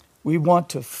we want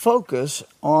to focus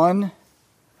on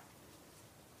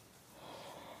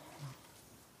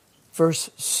verse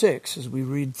 6 as we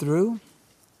read through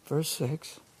verse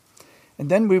 6. And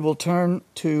then we will turn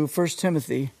to 1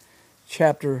 Timothy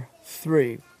chapter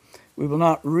 3. We will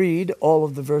not read all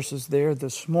of the verses there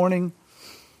this morning.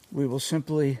 We will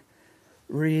simply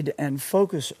read and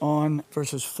focus on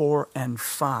verses 4 and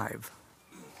 5.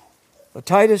 But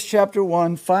Titus chapter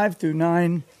 1, 5 through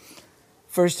 9,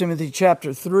 1 Timothy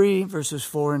chapter 3, verses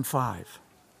 4 and 5.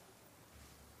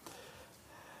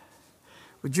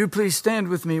 Would you please stand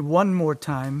with me one more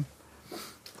time?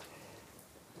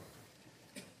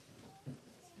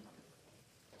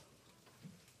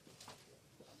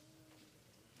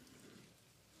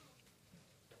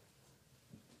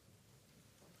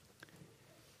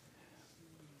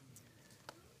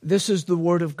 This is the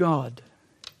Word of God.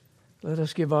 Let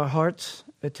us give our hearts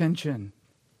attention.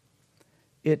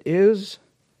 It is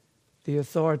the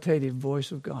authoritative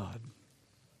voice of God.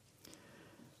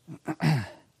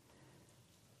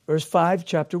 Verse 5,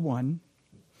 chapter 1.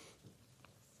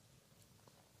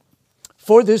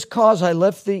 For this cause I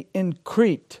left thee in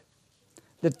Crete,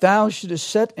 that thou shouldest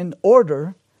set in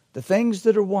order the things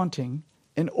that are wanting,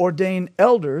 and ordain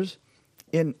elders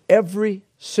in every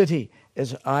city,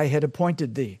 as I had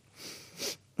appointed thee.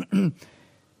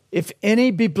 If any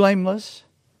be blameless,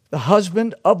 the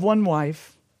husband of one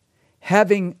wife,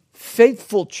 having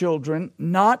faithful children,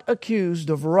 not accused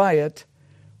of riot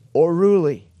or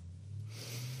ruly.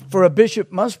 For a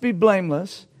bishop must be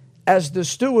blameless, as the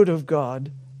steward of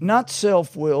God, not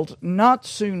self-willed, not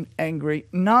soon angry,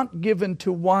 not given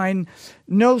to wine,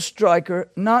 no striker,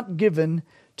 not given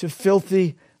to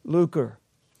filthy lucre,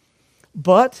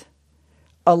 but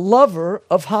a lover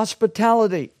of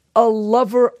hospitality, a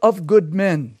lover of good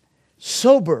men,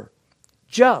 sober,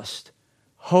 just,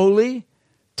 holy,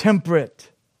 temperate,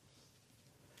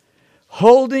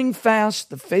 holding fast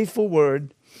the faithful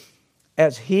word,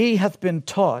 as he hath been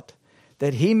taught,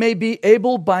 that he may be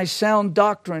able by sound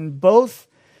doctrine both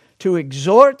to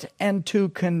exhort and to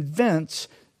convince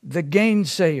the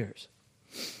gainsayers.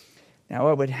 Now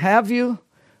I would have you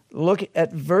look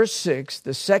at verse 6,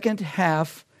 the second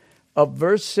half of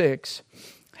verse 6,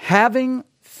 having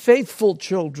faithful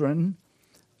children,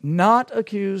 not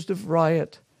accused of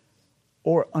riot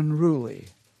or unruly.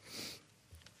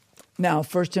 Now,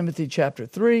 1 Timothy chapter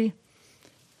 3,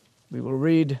 we will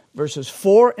read verses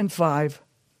 4 and 5.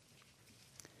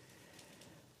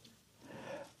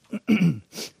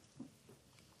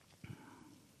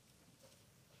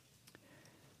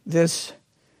 This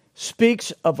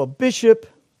speaks of a bishop,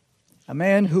 a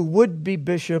man who would be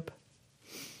bishop.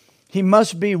 He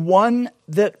must be one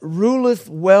that ruleth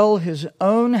well his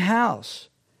own house,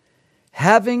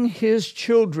 having his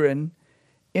children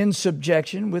in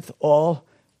subjection with all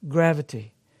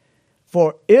gravity.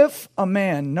 For if a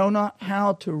man know not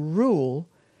how to rule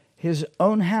his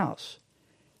own house,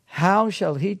 how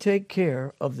shall he take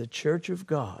care of the church of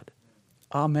God?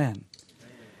 Amen.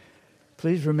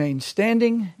 Please remain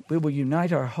standing. We will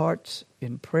unite our hearts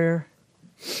in prayer.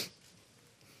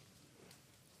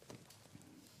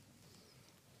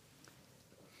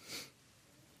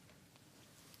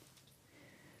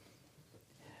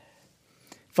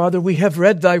 Father, we have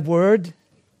read thy word,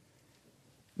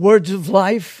 words of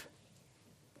life.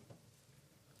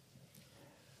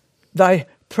 Thy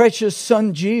precious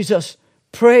Son Jesus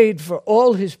prayed for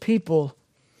all his people.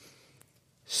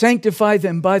 Sanctify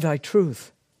them by thy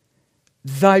truth.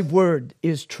 Thy word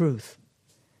is truth.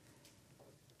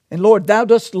 And Lord, thou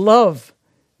dost love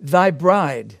thy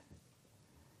bride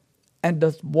and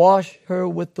dost wash her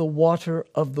with the water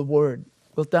of the word.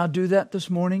 Wilt thou do that this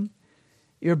morning?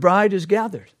 Your bride is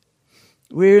gathered.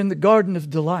 We're in the garden of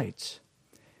delights.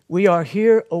 We are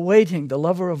here awaiting the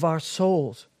lover of our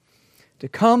souls to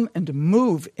come and to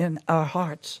move in our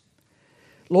hearts.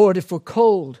 Lord, if we're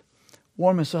cold,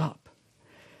 warm us up.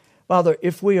 Father,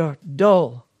 if we are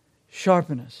dull,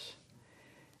 sharpen us.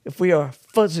 If we are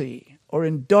fuzzy or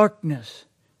in darkness,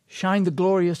 shine the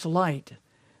glorious light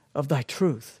of thy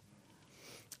truth.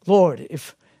 Lord,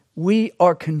 if we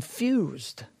are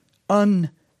confused,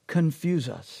 unconfuse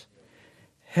us.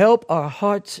 Help our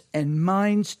hearts and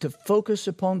minds to focus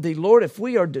upon thee. Lord, if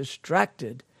we are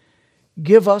distracted,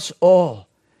 give us all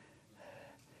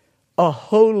a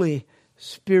Holy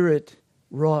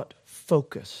Spirit-wrought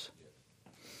focus.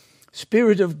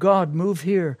 Spirit of God, move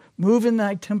here. Move in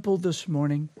thy temple this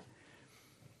morning.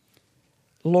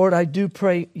 Lord, I do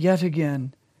pray yet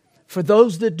again for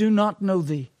those that do not know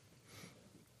thee.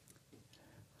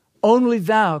 Only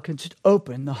thou canst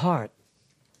open the heart.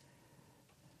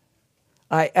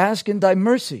 I ask in thy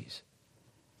mercies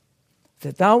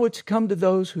that thou wouldst come to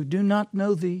those who do not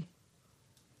know thee.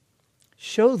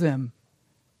 Show them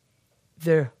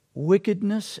their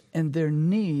wickedness and their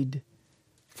need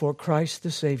for Christ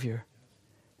the Savior.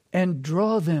 And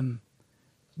draw them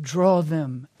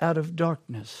out of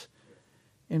darkness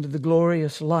into the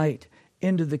glorious light,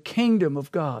 into the kingdom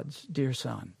of God's dear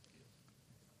Son.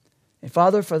 And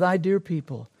Father, for thy dear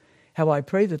people, how I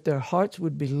pray that their hearts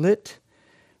would be lit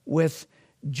with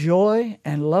joy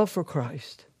and love for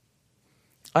Christ.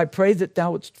 I pray that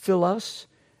thou wouldst fill us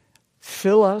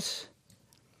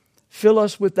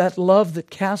with that love that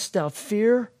casts out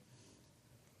fear.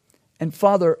 And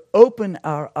Father, open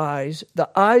our eyes, the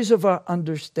eyes of our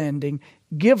understanding.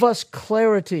 Give us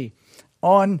clarity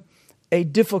on a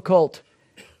difficult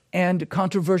and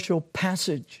controversial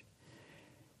passage.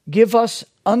 Give us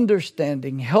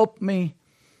understanding. Help me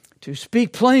to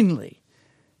speak plainly,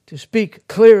 to speak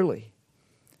clearly,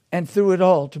 and through it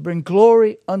all to bring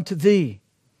glory unto Thee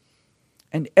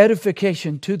and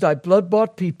edification to Thy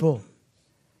blood-bought people.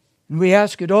 And we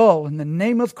ask it all in the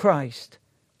name of Christ.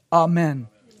 Amen.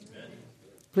 Amen.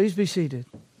 Please be seated.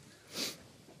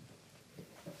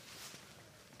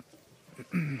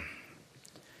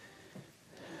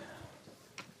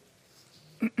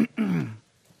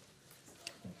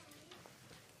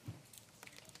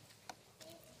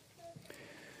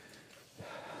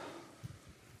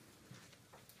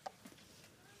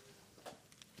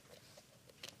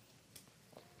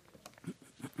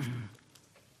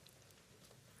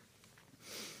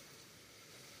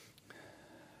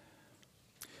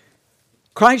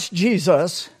 Christ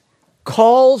Jesus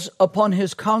calls upon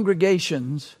His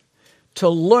congregations to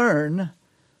learn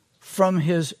from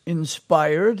His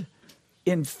inspired,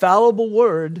 infallible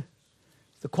word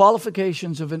the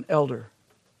qualifications of an elder.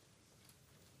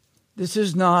 This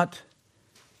is not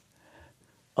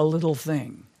a little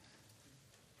thing.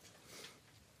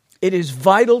 It is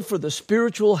vital for the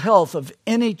spiritual health of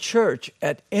any church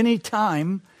at any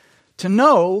time to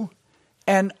know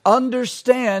and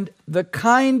understand the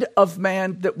kind of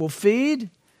man that will feed,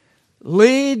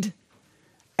 lead,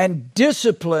 and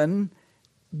discipline,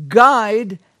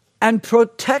 guide, and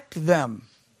protect them.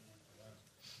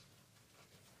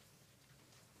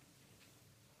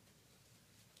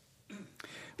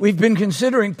 We've been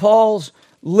considering Paul's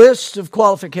list of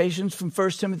qualifications from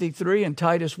 1 Timothy 3 and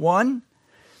Titus 1.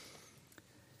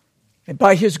 And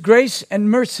by His grace and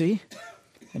mercy,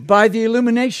 and by the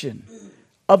illumination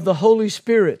of the Holy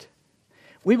Spirit,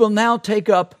 we will now take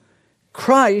up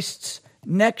Christ's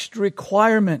next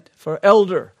requirement for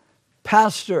elder,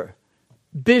 pastor,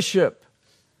 bishop,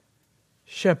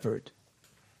 shepherd.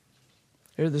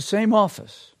 They're the same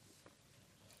office.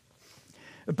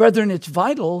 But brethren, it's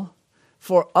vital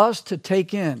for us to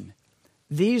take in.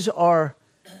 These are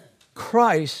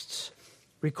Christ's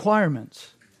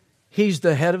requirements. He's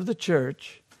the head of the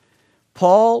church.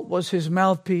 Paul was His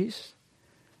mouthpiece.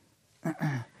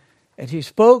 And he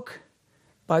spoke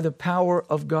by the power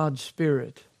of God's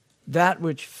Spirit, that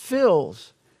which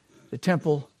fills the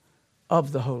temple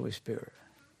of the Holy Spirit.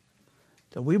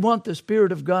 So we want the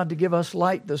Spirit of God to give us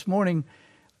light this morning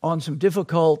on some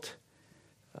difficult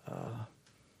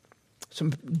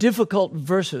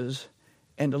verses,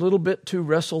 and a little bit to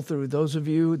wrestle through. Those of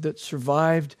you that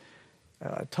survived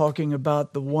talking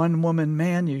about the one-woman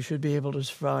man, you should be able to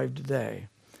survive today.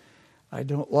 I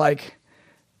don't like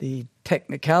the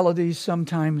technicalities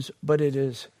sometimes, but it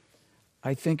is,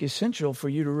 I think, essential for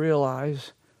you to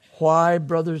realize why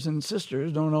brothers and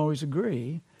sisters don't always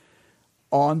agree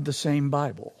on the same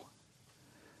Bible.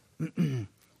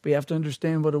 We have to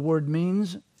understand what a word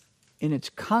means in its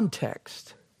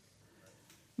context,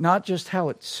 not just how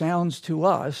it sounds to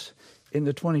us in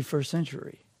the 21st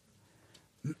century.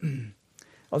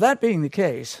 Well, that being the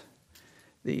case,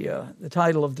 the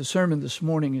title of the sermon this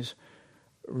morning is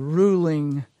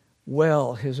Ruling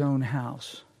Well His Own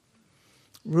House.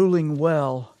 Ruling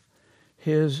well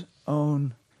His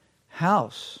own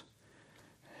house.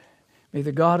 May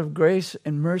the God of grace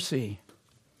and mercy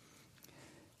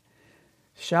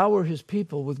shower His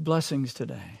people with blessings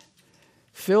today.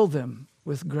 Fill them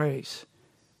with grace.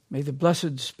 May the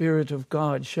blessed Spirit of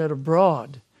God shed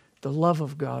abroad the love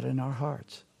of God in our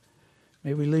hearts.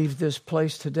 May we leave this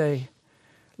place today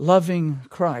loving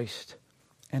Christ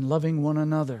and loving one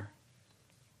another.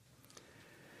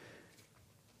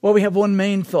 Well, we have one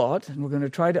main thought, and we're going to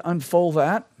try to unfold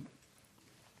that.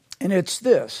 And it's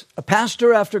this: a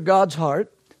pastor after God's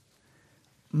heart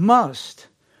must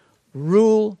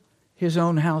rule his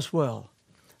own house well.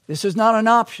 This is not an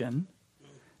option.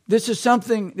 This is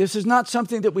not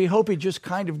something that we hope he just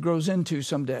kind of grows into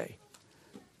someday.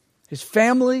 His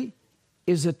family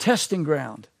is a testing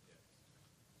ground.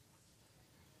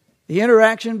 The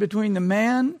interaction between the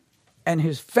man and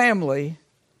his family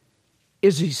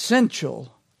is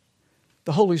essential.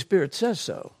 The Holy Spirit says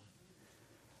so.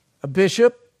 A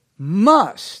bishop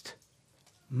must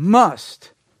rule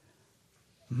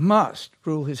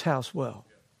his house well.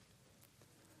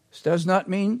 This does not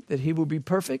mean that he will be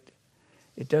perfect.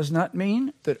 It does not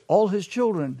mean that all his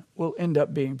children will end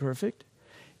up being perfect.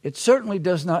 It certainly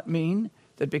does not mean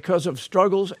that because of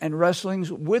struggles and wrestlings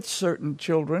with certain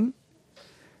children,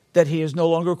 that he is no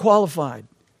longer qualified.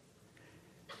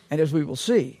 And as we will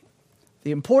see,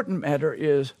 the important matter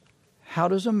is, how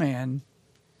does a man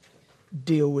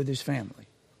deal with his family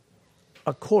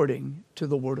according to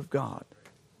the Word of God?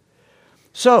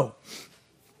 So,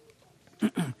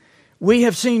 we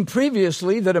have seen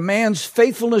previously that a man's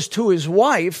faithfulness to his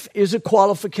wife is a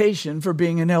qualification for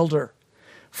being an elder.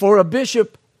 For a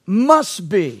bishop must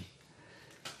be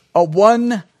a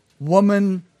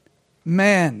one-woman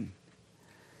man.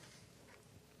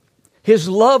 His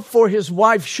love for his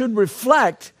wife should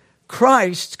reflect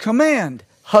Christ's command.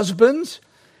 Husbands,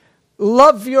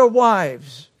 love your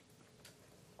wives.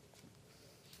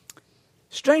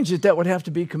 Strange that would have to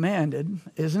be commanded,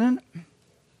 isn't it?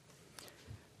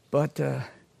 But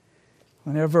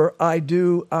whenever I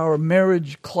do our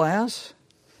marriage class,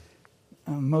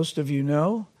 most of you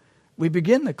know, we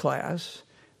begin the class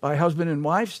by husband and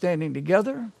wife standing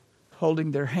together,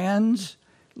 holding their hands,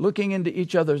 looking into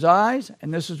each other's eyes.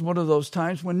 And this is one of those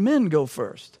times when men go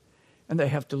first. And they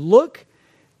have to look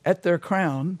at their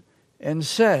crown and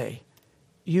say,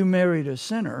 you married a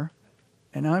sinner,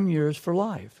 and I'm yours for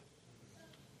life.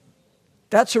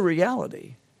 That's a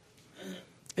reality.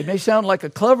 It may sound like a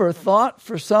clever thought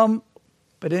for some,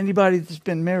 but anybody that's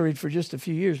been married for just a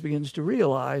few years begins to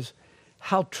realize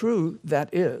how true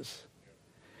that is.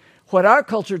 What our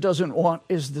culture doesn't want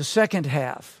is the second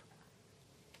half.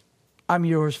 I'm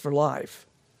yours for life.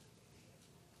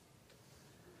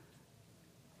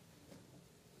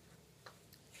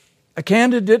 A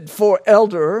candidate for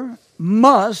elder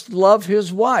must love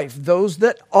his wife. Those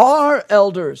that are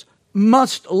elders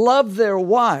must love their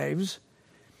wives,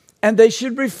 and they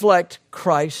should reflect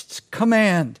Christ's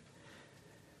command.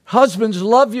 Husbands,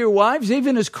 love your wives,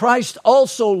 even as Christ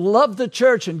also loved the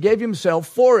church and gave himself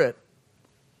for it.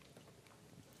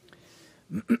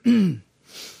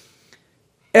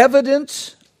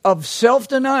 Evidence of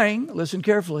self-denying, listen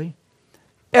carefully,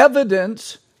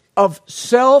 evidence of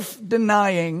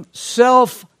self-denying,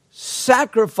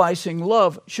 self-sacrificing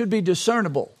love should be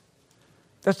discernible.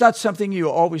 That's not something you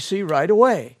always see right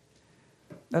away.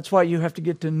 That's why you have to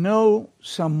get to know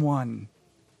someone.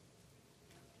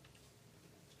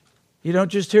 You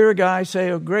don't just hear a guy say,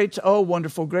 oh,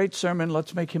 wonderful, great sermon,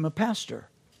 let's make him a pastor.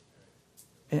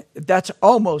 That's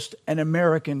almost an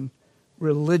American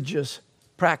religious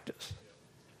practice.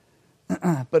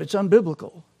 But it's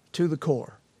unbiblical to the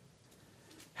core.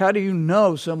 How do you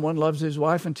know someone loves his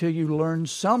wife until you learn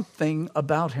something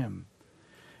about him?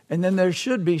 And then there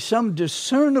should be some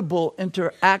discernible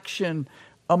interaction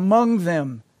among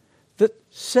them that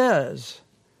says,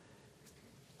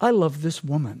 I love this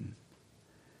woman.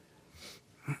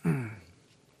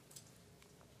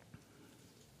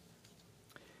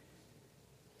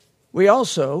 We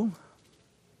also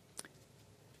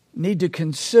need to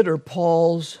consider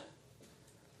Paul's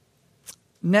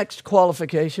next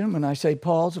qualification. When I say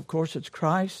Paul's, of course, it's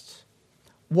Christ's.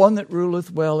 One that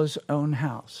ruleth well his own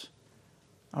house.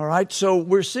 All right, so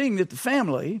we're seeing that the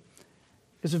family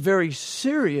is a very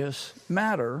serious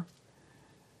matter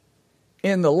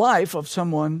in the life of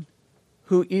someone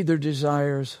who either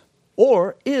desires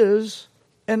or is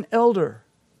an elder.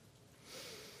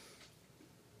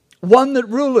 One that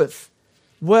ruleth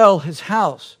well his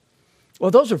house.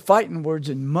 Well, those are fighting words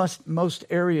in most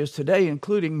areas today,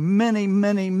 including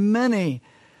many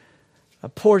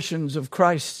portions of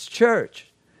Christ's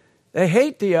church. They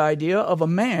hate the idea of a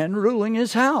man ruling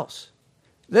his house.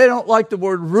 They don't like the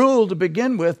word rule to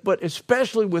begin with, but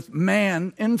especially with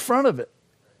man in front of it.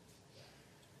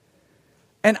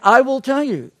 And I will tell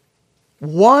you,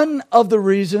 one of the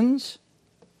reasons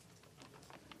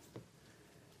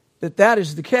that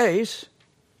is the case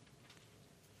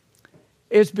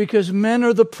is because men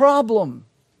are the problem.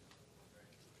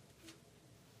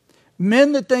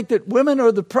 Men that think that women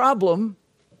are the problem.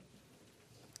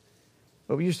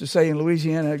 Well, we used to say in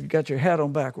Louisiana, you got your hat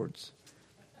on backwards.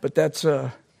 But that's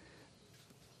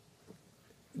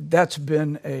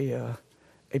been a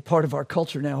part of our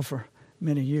culture now for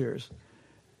many years.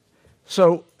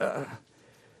 So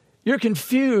you're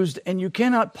confused and you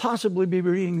cannot possibly be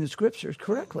reading the scriptures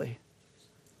correctly.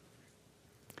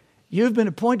 You've been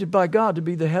appointed by God to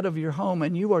be the head of your home,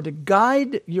 and you are to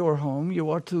guide your home, you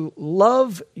are to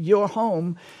love your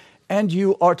home, and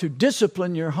you are to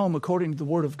discipline your home according to the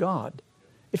Word of God.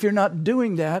 If you're not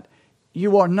doing that,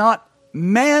 you are not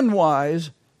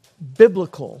man-wise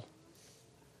biblical.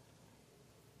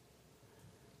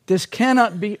 This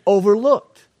cannot be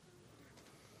overlooked.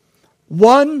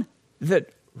 One that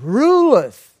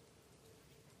ruleth.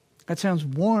 That sounds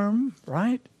warm,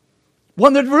 right?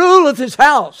 One that ruleth his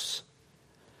house.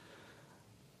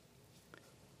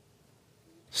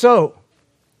 So,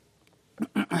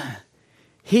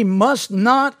 he must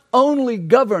not only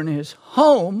govern his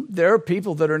home. There are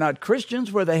people that are not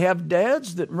Christians where they have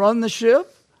dads that run the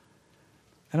ship.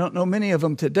 I don't know many of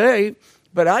them today,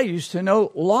 but I used to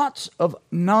know lots of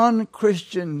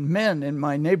non-Christian men in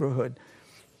my neighborhood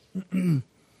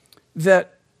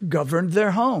that governed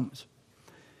their homes.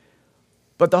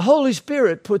 But the Holy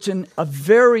Spirit puts in a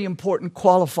very important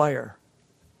qualifier.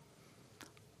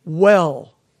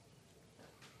 Well.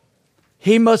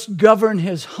 He must govern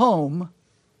his home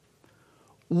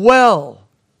well.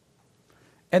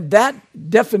 And that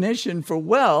definition for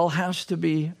well has to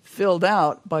be filled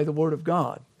out by the Word of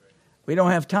God. We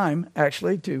don't have time,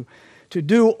 actually, to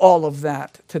do all of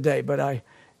that today, but I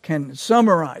can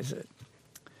summarize it.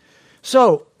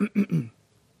 So,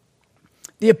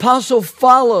 the apostle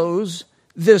follows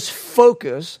this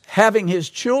focus, having his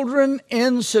children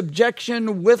in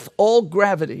subjection with all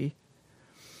gravity.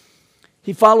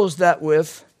 He follows that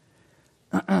with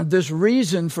this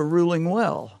reason for ruling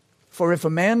well. For if a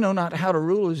man know not how to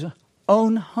rule his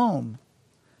own home,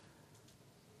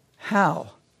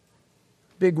 how?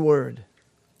 Big word.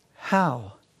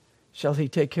 How shall he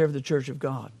take care of the church of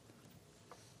God?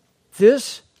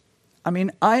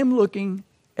 I'm looking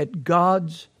at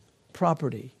God's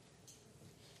property.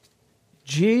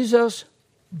 Jesus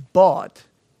bought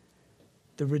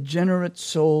the regenerate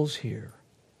souls here.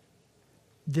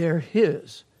 They're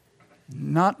his,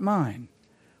 not mine,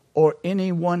 or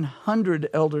any 100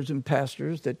 elders and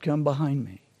pastors that come behind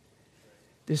me.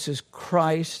 This is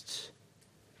Christ's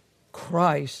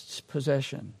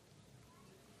possession.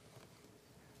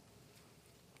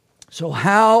 So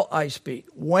how I speak,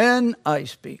 when I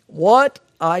speak, what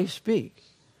I speak,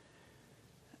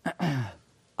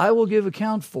 I will give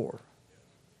account for.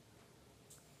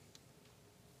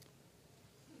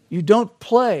 You don't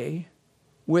play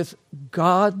with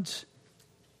God's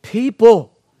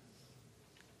people.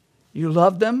 You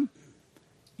love them.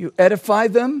 You edify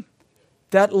them.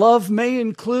 That love may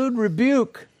include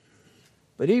rebuke.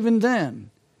 But even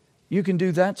then, you can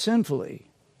do that sinfully.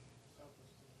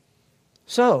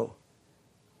 So,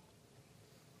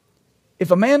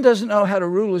 if a man doesn't know how to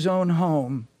rule his own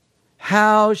home,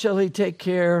 how shall he take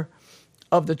care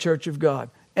of the church of God?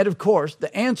 And of course,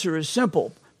 the answer is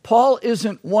simple. Paul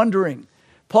isn't wondering.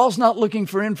 Paul's not looking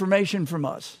for information from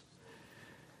us.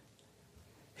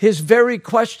 His very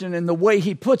question and the way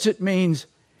he puts it means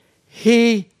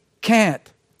he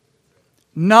can't.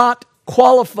 Not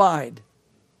qualified.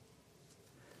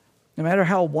 No matter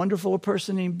how wonderful a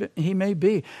person he may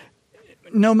be.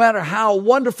 No matter how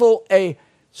wonderful a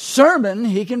sermon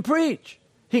he can preach.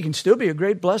 He can still be a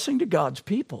great blessing to God's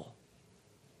people.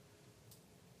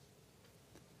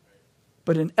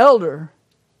 But an elder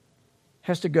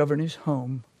has to govern his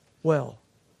home well.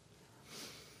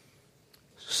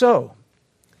 So,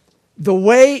 the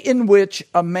way in which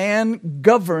a man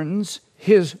governs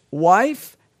his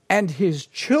wife and his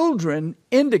children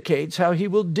indicates how he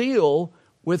will deal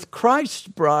with Christ's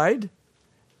bride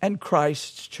and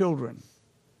Christ's children.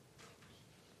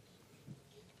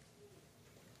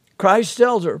 Christ's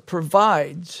elder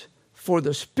provides for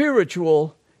the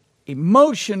spiritual,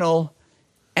 emotional,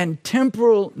 and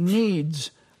temporal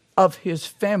needs of his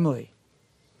family.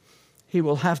 He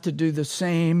will have to do the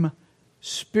same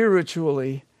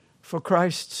spiritually for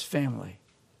Christ's family.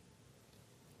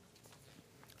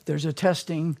 There's a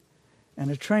testing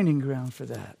and a training ground for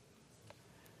that.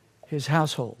 His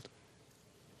household.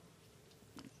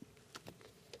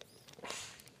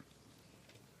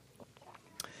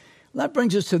 That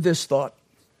brings us to this thought.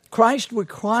 Christ's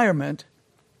requirement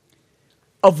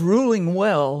of ruling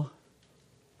well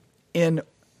in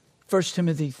 1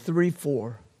 Timothy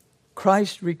 3:4.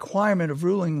 Christ's requirement of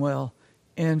ruling well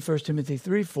in 1 Timothy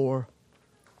 3:4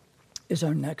 is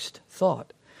our next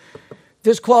thought.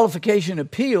 This qualification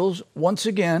appeals, once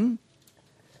again,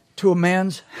 to a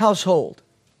man's household.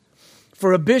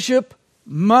 For a bishop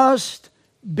must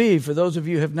be, for those of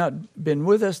you who have not been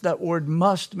with us, that word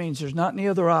must means there's not any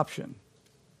other option.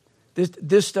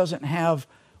 This doesn't have,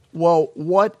 well,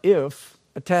 what if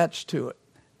attached to it.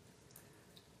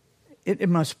 It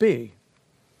must be.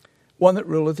 one that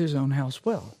ruleth his own house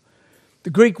well.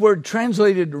 The Greek word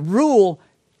translated rule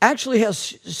actually has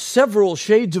several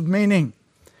shades of meaning.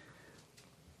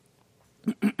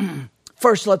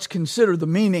 First, let's consider the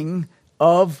meaning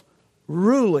of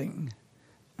ruling.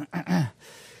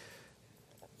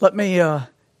 Let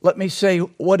me say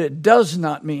what it does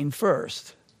not mean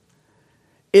first.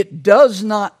 It does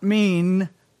not mean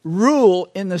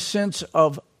rule in the sense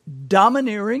of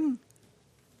domineering,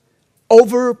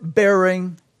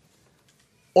 overbearing,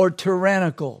 or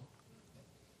tyrannical.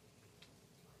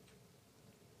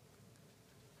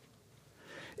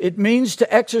 It means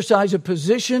to exercise a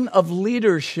position of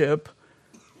leadership,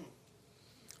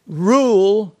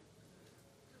 rule,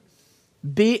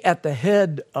 be at the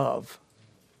head of.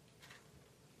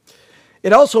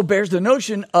 It also bears the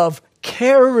notion of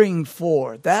caring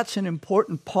for. That's an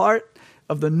important part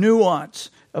of the nuance,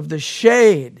 of the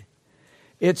shade.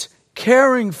 It's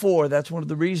caring for. That's one of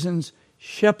the reasons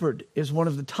shepherd is one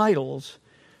of the titles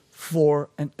for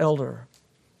an elder.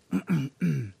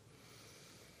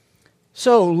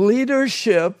 So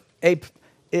leadership,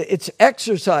 it's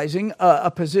exercising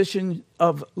a position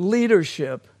of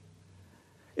leadership.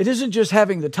 It isn't just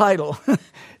having the title,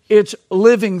 it's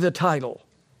living the title.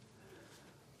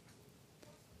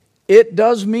 It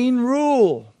does mean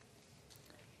rule.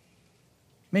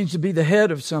 It means to be the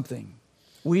head of something.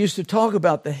 We used to talk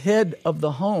about the head of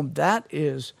the home. That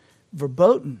is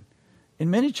verboten in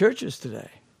many churches today.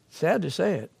 Sad to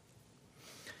say it.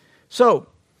 So,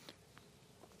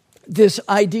 this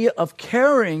idea of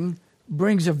caring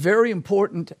brings a very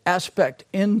important aspect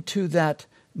into that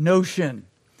notion.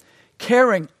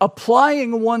 Caring,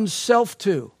 applying oneself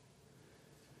to.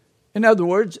 In other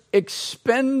words,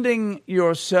 expending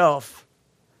yourself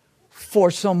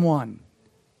for someone.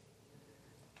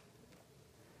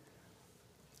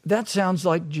 That sounds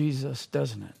like Jesus,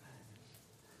 doesn't it?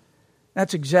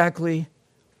 That's exactly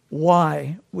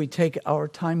why we take our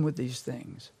time with these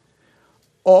things.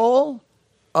 All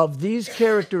of these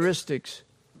characteristics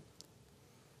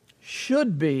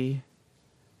should be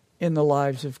in the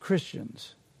lives of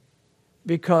Christians,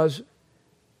 because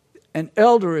an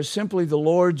elder is simply the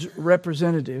Lord's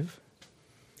representative.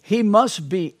 He must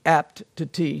be apt to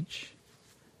teach.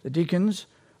 The deacons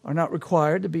are not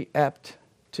required to be apt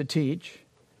to teach.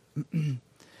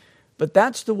 But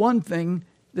that's the one thing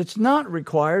that's not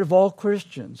required of all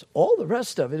Christians. All the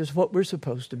rest of it is what we're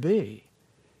supposed to be.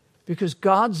 Because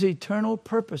God's eternal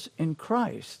purpose in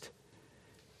Christ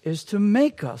is to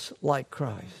make us like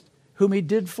Christ, whom He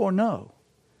did foreknow.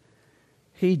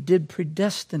 He did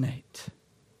predestinate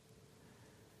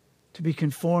to be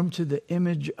conformed to the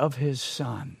image of His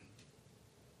Son.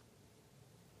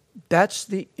 That's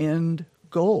the end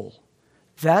goal.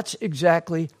 That's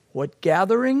exactly what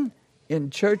gathering in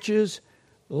churches,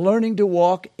 learning to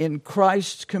walk in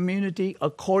Christ's community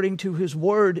according to His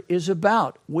Word is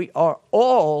about. We are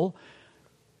all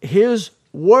His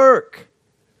work.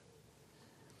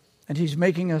 And He's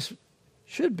making us,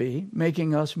 should be,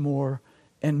 making us more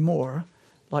and more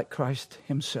like Christ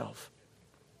Himself.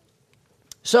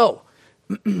 So,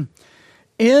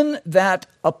 in that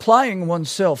applying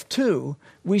oneself to,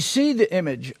 we see the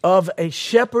image of a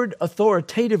shepherd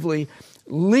authoritatively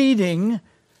leading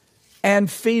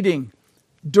and feeding,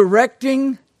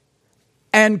 directing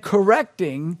and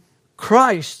correcting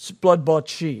Christ's blood-bought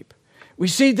sheep. We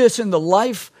see this in the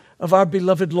life of our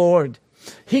beloved Lord.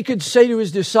 He could say to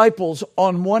His disciples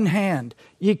on one hand,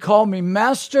 "Ye call me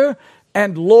Master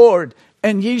and Lord,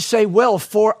 and ye say, well,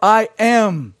 for I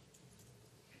am."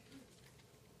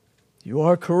 You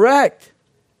are correct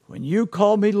when you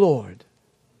call me Lord.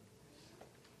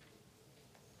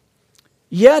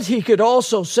 Yet He could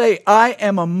also say, "I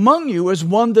am among you as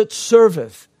one that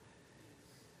serveth."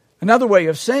 Another way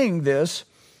of saying this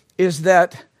is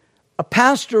that a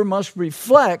pastor must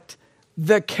reflect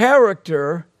the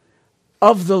character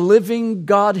of the living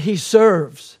God he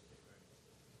serves.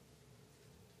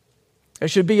 There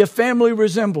should be a family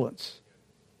resemblance.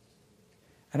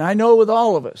 And I know with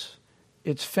all of us,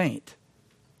 it's faint,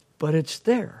 but it's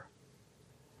there.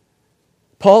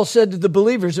 Paul said to the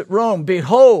believers at Rome,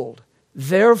 "Behold,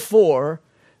 therefore,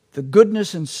 the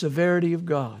goodness and severity of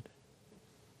God."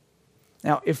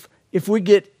 Now, if we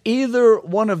get either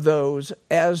one of those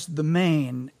as the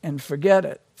main and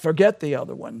forget the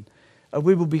other one,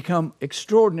 we will become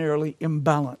extraordinarily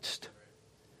imbalanced.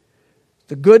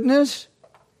 The goodness,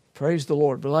 praise the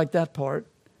Lord, we like that part,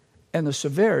 and the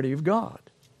severity of God.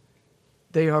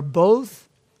 They are both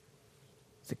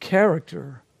the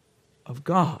character of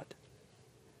God.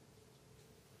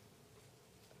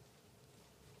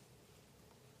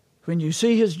 When you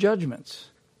see His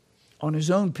judgments on His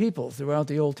own people throughout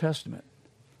the Old Testament,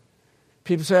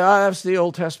 People say, oh, that's the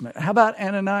Old Testament. How about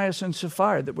Ananias and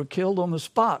Sapphira that were killed on the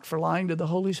spot for lying to the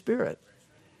Holy Spirit?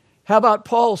 How about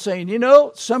Paul saying, you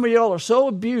know, some of y'all are so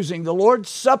abusing the Lord's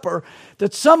Supper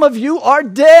that some of you are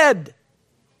dead.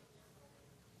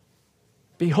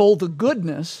 Behold the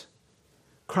goodness,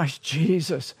 Christ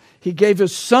Jesus. He gave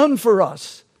His Son for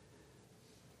us.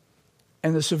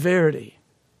 And the severity.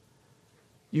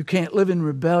 You can't live in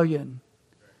rebellion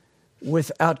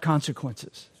without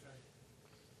consequences.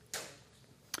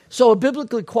 So a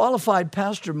biblically qualified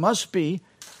pastor must be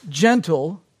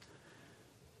gentle,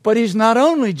 but he's not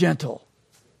only gentle.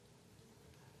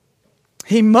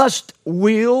 He must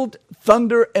wield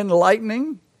thunder and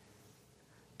lightning,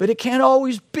 but it can't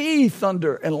always be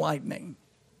thunder and lightning.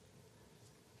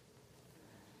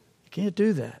 You can't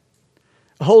do that.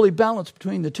 A holy balance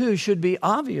between the two should be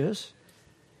obvious.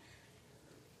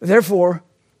 Therefore,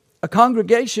 a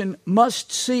congregation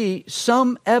must see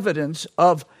some evidence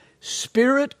of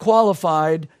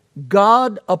Spirit-qualified,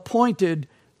 God-appointed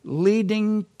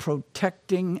leading,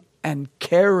 protecting, and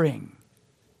caring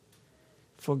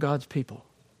for God's people.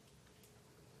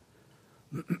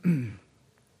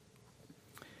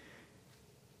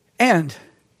 And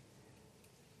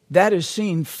that is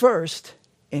seen first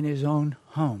in his own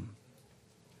home.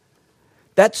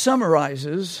 That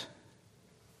summarizes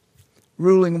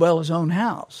ruling well his own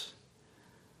house.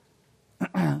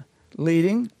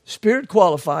 Leading,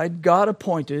 Spirit-qualified,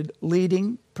 God-appointed,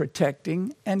 leading,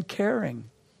 protecting, and caring.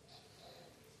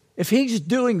 If he's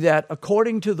doing that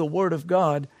according to the Word of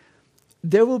God,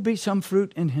 there will be some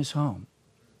fruit in his home.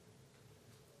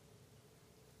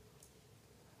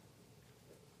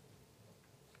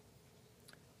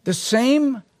 The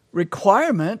same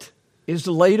requirement is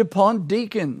laid upon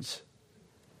deacons,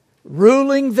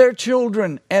 ruling their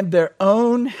children and their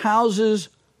own houses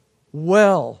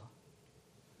well.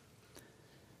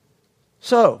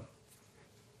 So,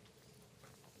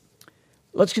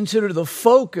 let's consider the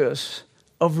focus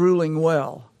of ruling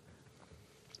well.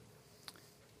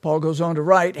 Paul goes on to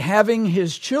write, having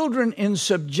his children in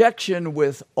subjection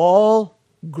with all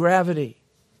gravity.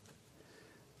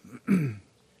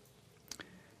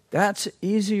 That's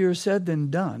easier said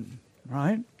than done,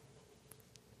 right?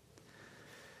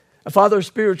 A father's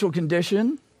spiritual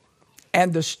condition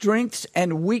and the strengths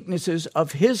and weaknesses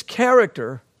of his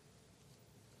character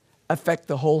affect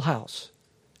the whole house.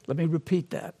 Let me repeat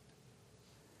that.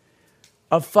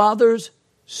 A father's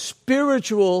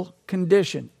spiritual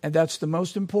condition, and that's the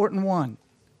most important one.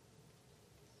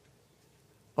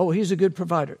 Oh, he's a good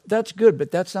provider. That's good,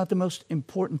 but that's not the most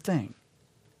important thing.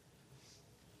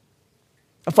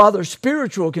 A father's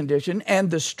spiritual condition and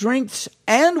the strengths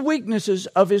and weaknesses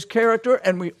of his character,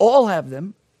 and we all have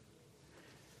them,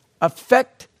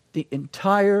 affect the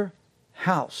entire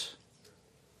house.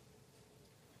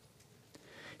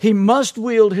 He must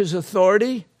wield his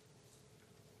authority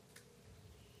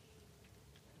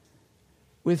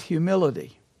with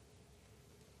humility.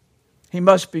 He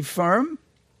must be firm.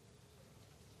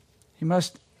 He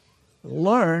must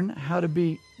learn how to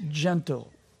be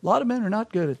gentle. A lot of men are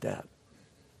not good at that.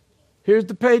 Here's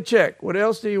the paycheck. What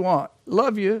else do you want?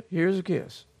 Love you. Here's a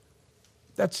kiss.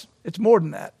 It's more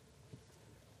than that.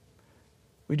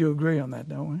 We do agree on that,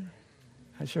 don't we?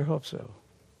 I sure hope so.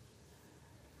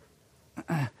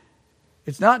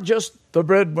 It's not just the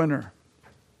breadwinner.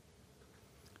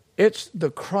 It's the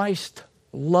Christ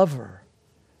lover.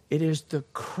 It is the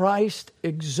Christ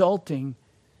exalting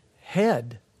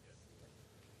head.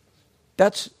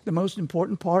 That's the most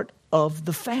important part of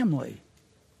the family.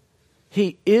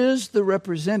 He is the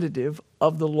representative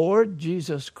of the Lord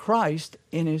Jesus Christ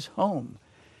in his home.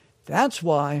 That's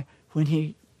why when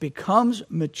he becomes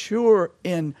mature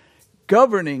in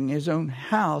governing his own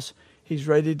house, he's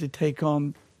ready to take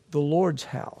on the Lord's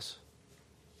house.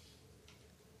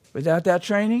 Without that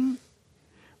training,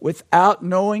 without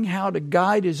knowing how to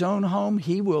guide his own home,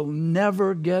 he will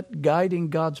never get guiding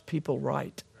God's people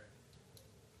right.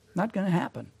 Not going to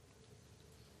happen.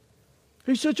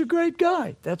 He's such a great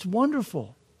guy. That's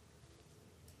wonderful.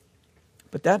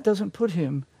 But that doesn't put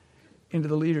him into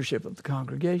the leadership of the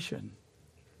congregation.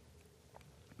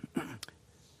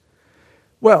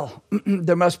 Well,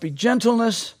 there must be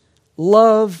gentleness,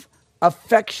 love,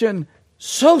 affection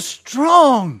so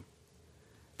strong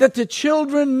that the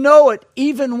children know it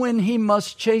even when he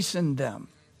must chasten them.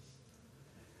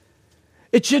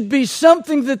 It should be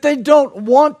something that they don't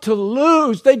want to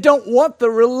lose. They don't want the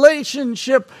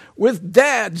relationship with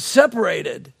Dad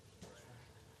separated.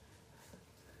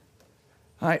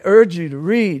 I urge you to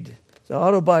read the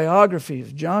autobiography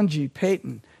of John G.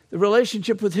 Paton, the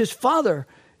relationship with his father.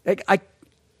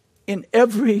 In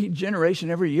every generation,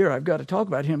 every year, I've got to talk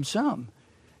about him some.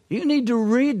 You need to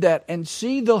read that and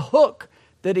see the hook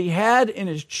that he had in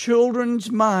his children's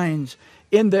minds,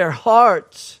 in their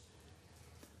hearts,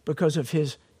 because of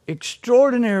his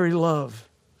extraordinary love.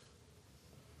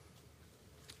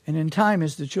 And in time,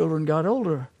 as the children got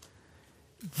older,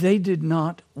 they did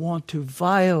not want to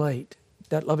violate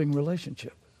that loving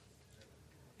relationship.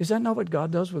 Is that not what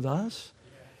God does with us?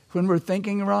 When we're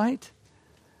thinking right?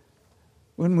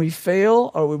 When we fail,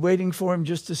 are we waiting for him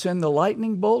just to send the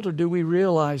lightning bolt, or do we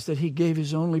realize that he gave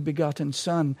his only begotten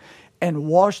Son and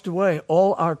washed away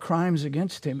all our crimes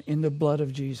against him in the blood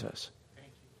of Jesus?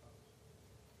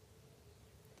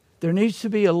 There needs to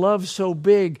be a love so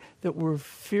big that we're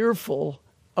fearful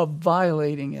of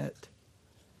violating it.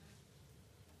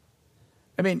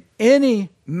 I mean, any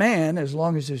man, as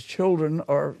long as his children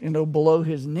are, below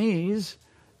his knees,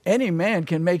 any man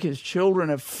can make his children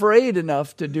afraid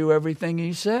enough to do everything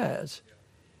he says.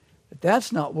 But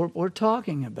that's not what we're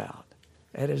talking about.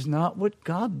 That is not what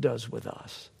God does with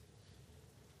us.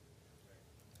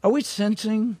 Are we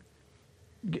sensing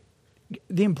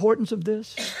the importance of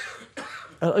this?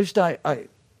 At least let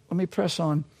me press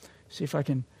on, see if I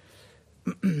can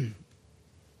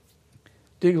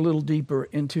dig a little deeper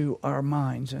into our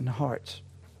minds and hearts.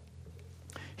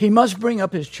 He must bring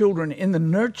up his children in the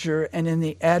nurture and in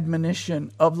the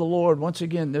admonition of the Lord. Once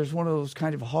again, there's one of those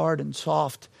kind of hard and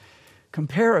soft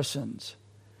comparisons.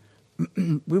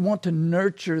 We want to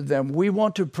nurture them. We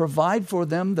want to provide for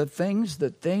them the things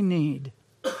that they need.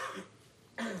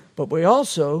 But we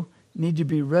also need to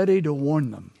be ready to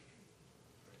warn them.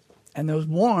 And those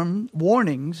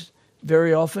warnings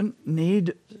very often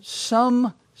need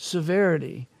some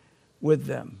severity with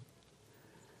them.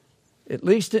 At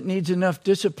least it needs enough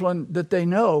discipline that they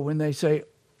know when they say,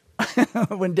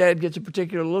 when dad gets a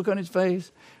particular look on his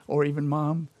face, or even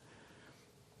mom,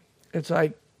 it's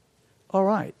like, all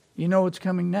right, you know what's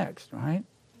coming next, right?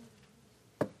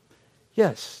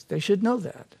 Yes, they should know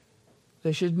that.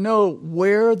 They should know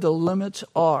where the limits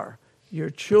are. Your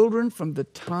children, from the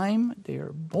time they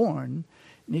are born,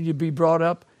 need to be brought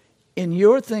up in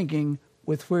your thinking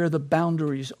with where the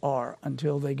boundaries are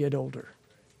until they get older.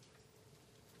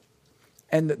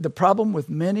 And the problem with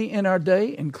many in our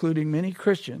day, including many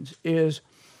Christians, is,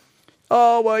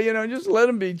 just let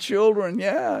them be children.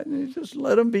 Yeah, just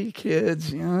let them be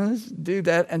kids. Just do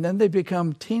that. And then they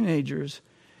become teenagers.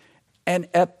 And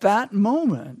at that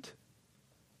moment,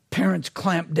 parents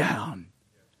clamp down.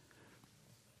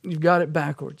 You've got it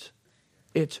backwards.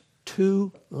 It's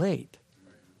too late.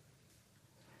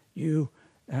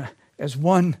 As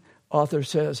one author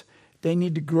says, they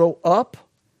need to grow up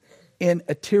in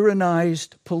a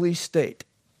tyrannized police state.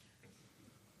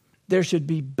 There should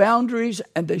be boundaries,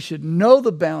 and they should know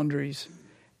the boundaries,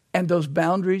 and those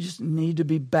boundaries need to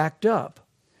be backed up.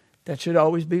 That should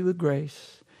always be with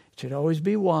grace. It should always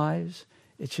be wise.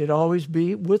 It should always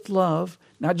be with love,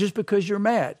 not just because you're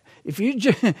mad. If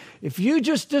you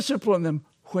just discipline them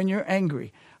when you're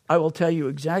angry, I will tell you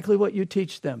exactly what you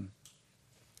teach them.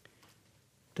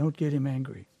 Don't get him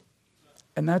angry.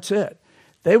 And that's it.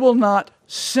 They will not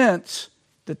sense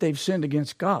that they've sinned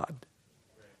against God.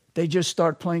 They just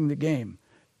start playing the game.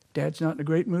 Dad's not in a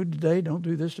great mood today. Don't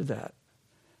do this or that.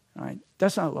 All right?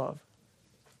 That's not love.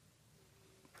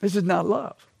 This is not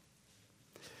love.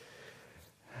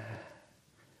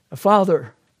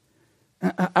 Father,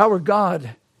 our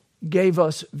God gave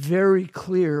us very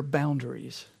clear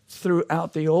boundaries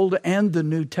throughout the Old and the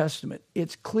New Testament.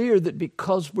 It's clear that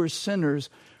because we're sinners,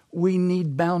 we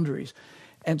need boundaries.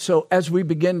 And so as we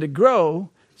begin to grow,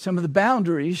 some of the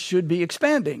boundaries should be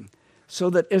expanding so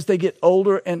that as they get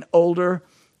older and older,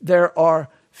 there are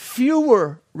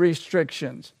fewer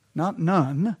restrictions. Not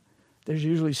none. There's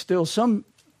usually still some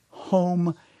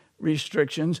home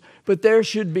restrictions, but there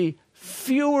should be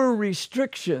fewer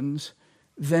restrictions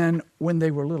than when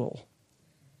they were little.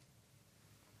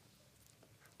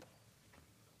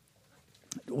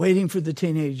 Waiting for the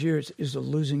teenage years is a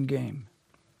losing game.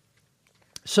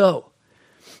 So,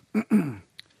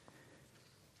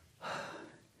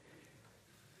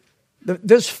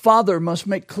 this father must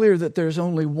make clear that there's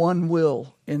only one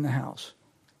will in the house.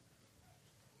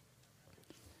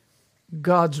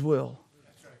 God's will.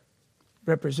 That's right.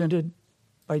 Represented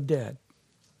by Dad.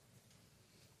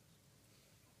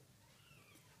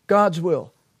 God's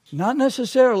will. Not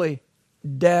necessarily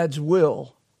Dad's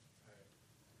will.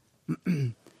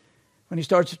 When he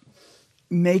starts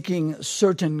making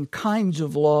certain kinds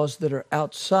of laws that are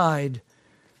outside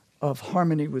of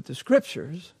harmony with the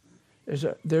Scriptures,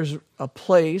 there's a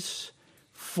place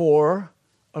for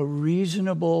a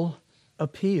reasonable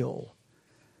appeal.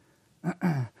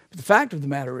 But the fact of the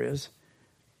matter is,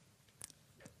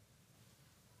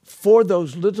 for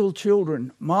those little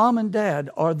children, mom and dad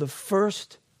are the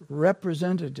first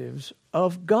representatives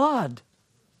of God.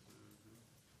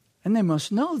 And they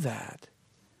must know that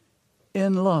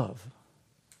in love.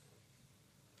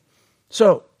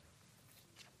 So,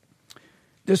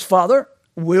 this father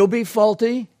will be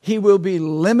faulty. He will be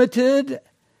limited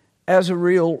as a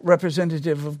real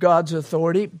representative of God's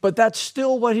authority, but that's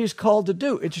still what he's called to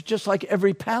do. It's just like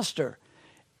every pastor.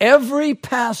 Every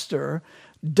pastor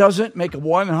doesn't make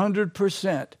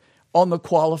 100% on the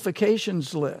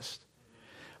qualifications list.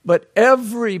 But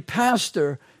every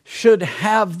pastor should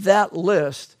have that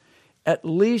list at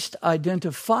least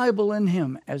identifiable in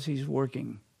him as he's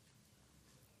working.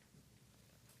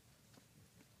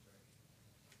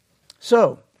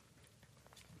 So,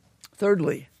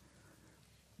 thirdly,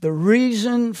 the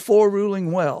reason for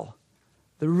ruling well,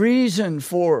 the reason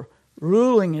for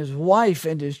ruling his wife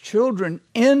and his children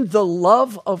in the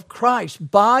love of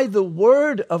Christ, by the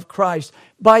word of Christ,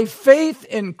 by faith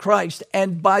in Christ,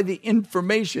 and by the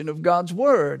information of God's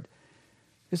word.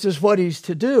 This is what he's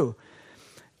to do.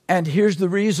 And here's the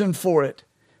reason for it.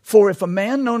 For if a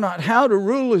man know not how to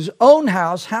rule his own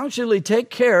house, how shall he take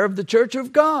care of the church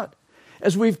of God?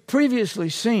 As we've previously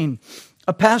seen,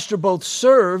 a pastor both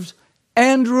serves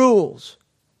and rules.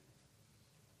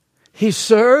 He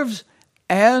serves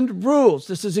and rules.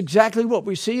 This is exactly what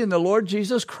we see in the Lord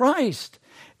Jesus Christ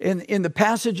in the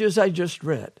passages I just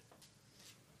read.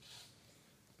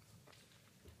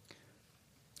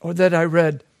 Or that I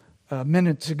read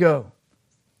minutes ago.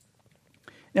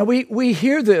 Now we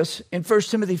hear this in 1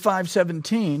 Timothy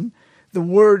 5:17, the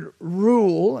word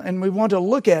rule, and we want to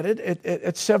look at it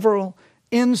at several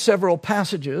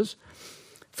passages.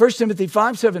 1 Timothy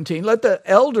 5:17, let the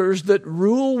elders that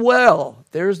rule well,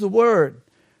 there's the word,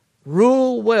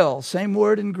 rule well, same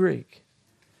word in Greek.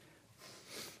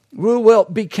 Rule well,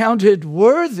 be counted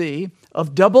worthy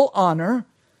of double honor,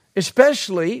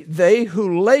 especially they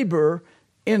who labor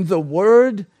in the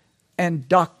word and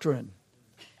doctrine.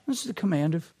 This is the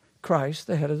command of Christ,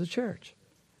 the head of the church.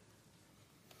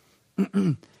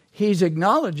 He's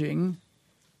acknowledging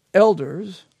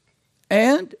elders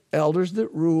and elders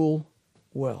that rule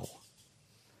well.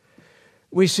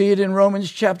 We see it in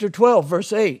Romans chapter 12,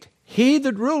 verse 8. He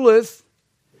that ruleth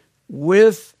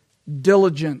with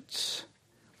diligence.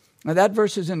 Now that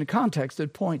verse is in the context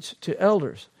that points to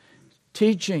elders,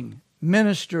 teaching,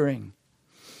 ministering.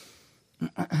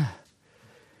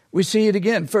 We see it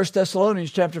again, 1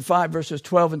 Thessalonians chapter 5, verses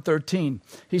 12 and 13.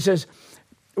 He says,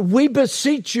 we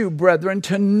beseech you, brethren,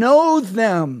 to know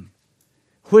them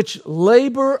which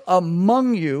labor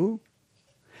among you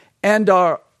and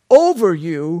are over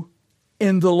you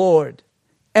in the Lord,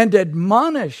 and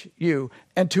admonish you,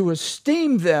 and to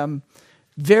esteem them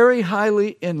very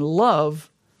highly in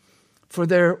love for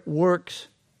their work's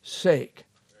sake.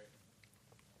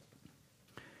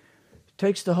 It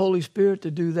takes the Holy Spirit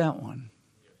to do that one.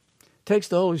 It takes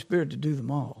the Holy Spirit to do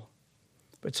them all.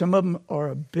 But some of them are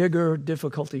a bigger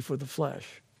difficulty for the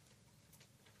flesh.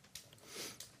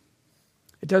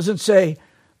 It doesn't say,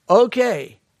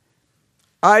 okay,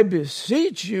 I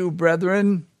beseech you,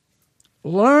 brethren,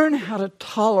 learn how to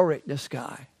tolerate this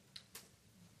guy.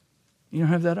 You don't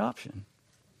have that option.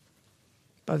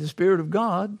 By the Spirit of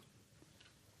God,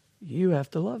 you have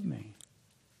to love me.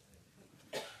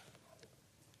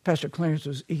 Pastor Clarence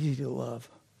was easy to love.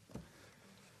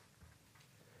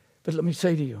 But let me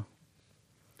say to you,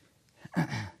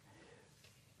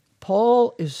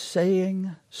 Paul is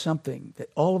saying something that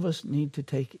all of us need to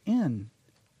take in.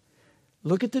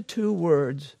 Look at the two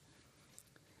words,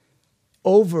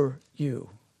 over you,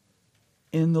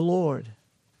 in the Lord.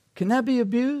 Can that be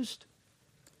abused?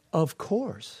 Of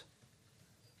course.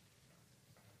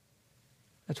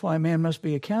 That's why a man must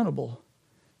be accountable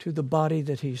to the body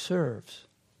that he serves.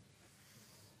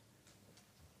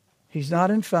 He's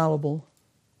not infallible,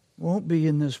 won't be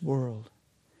in this world.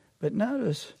 But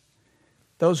notice,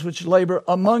 those which labor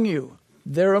among you,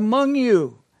 they're among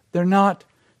you. They're not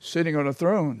sitting on a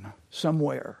throne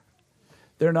somewhere.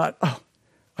 They're not,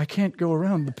 I can't go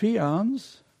around the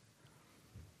peons.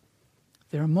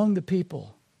 They're among the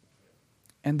people.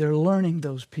 And they're learning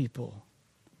those people.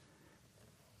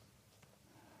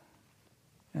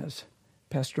 As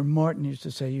Pastor Martin used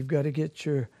to say, you've got to get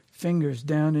your fingers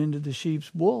down into the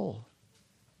sheep's wool.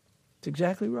 It's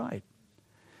exactly right.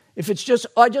 If it's just,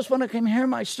 I just want to come hear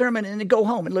my sermon and then go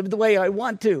home and live the way I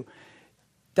want to,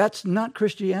 that's not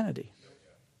Christianity.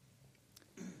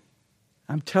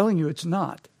 I'm telling you, it's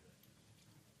not.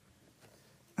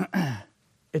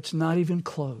 It's not even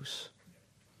close.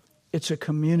 It's a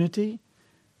community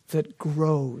that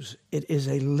grows. It is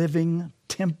a living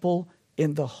temple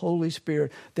in the Holy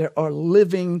Spirit. There are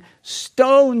living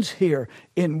stones here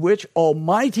in which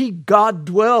Almighty God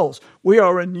dwells. We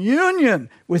are in union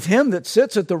with Him that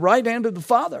sits at the right hand of the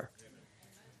Father.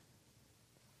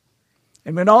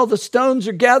 And when all the stones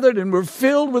are gathered and we're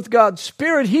filled with God's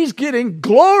Spirit, He's getting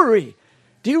glory.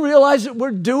 Do you realize that we're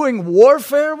doing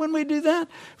warfare when we do that?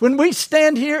 When we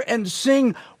stand here and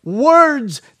sing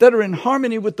words that are in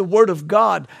harmony with the Word of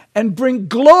God and bring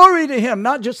glory to Him,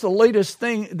 not just the latest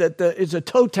thing that is a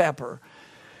toe tapper.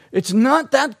 It's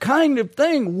not that kind of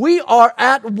thing. We are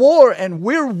at war, and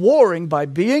we're warring by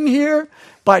being here,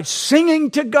 by singing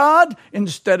to God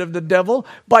instead of the devil,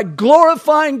 by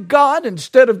glorifying God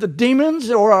instead of the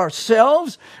demons or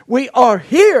ourselves. We are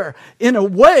here in a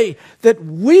way that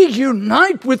we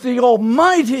unite with the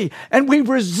Almighty and we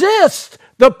resist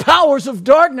the powers of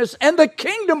darkness and the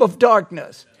kingdom of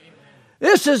darkness.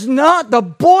 This is not the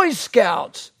Boy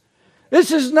Scouts. This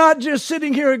is not just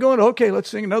sitting here and going, okay, let's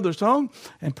sing another song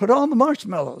and put on the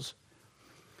marshmallows.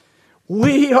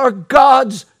 We are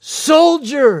God's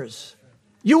soldiers.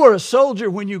 You are a soldier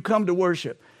when you come to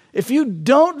worship. If you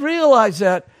don't realize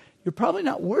that, you're probably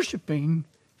not worshiping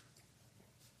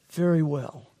very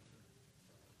well.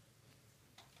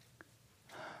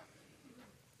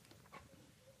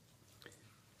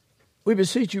 We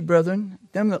beseech you, brethren,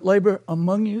 them that labor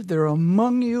among you, they're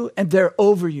among you and they're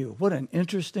over you. What an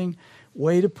interesting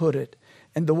way to put it.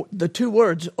 And the two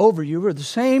words, over you, are the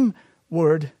same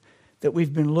word that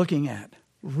we've been looking at,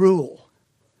 rule.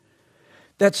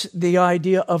 That's the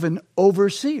idea of an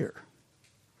overseer.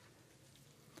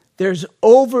 There's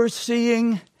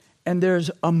overseeing and there's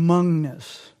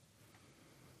amongness.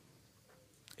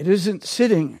 It isn't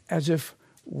sitting as if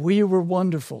we were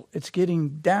wonderful. It's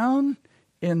getting down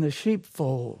in the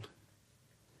sheepfold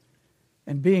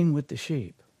and being with the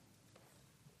sheep.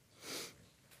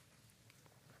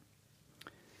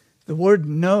 The word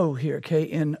know here,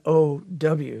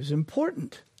 K-N-O-W, is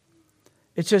important.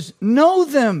 It says, know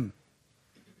them.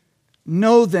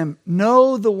 Know them.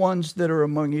 Know the ones that are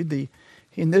among you.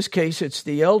 In this case, it's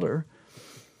the elder.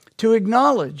 To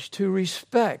acknowledge, to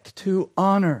respect, to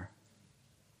honor.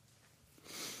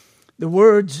 The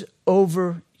words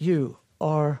over you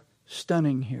are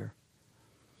stunning here.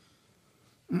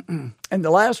 And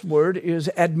the last word is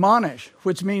admonish,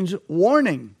 which means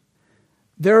warning.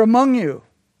 They're among you.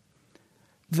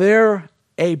 They're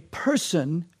a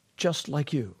person just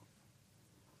like you.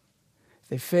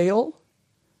 They fail.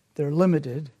 They're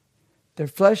limited. Their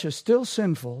flesh is still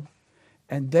sinful.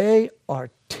 And they are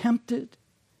tempted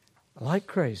like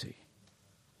crazy.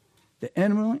 The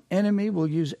enemy will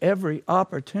use every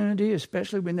opportunity,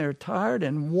 especially when they're tired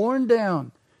and worn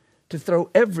down, to throw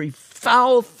every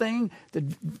foul thing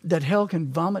that hell can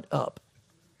vomit up.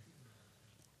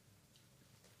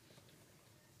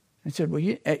 And said, well,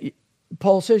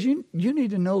 Paul says you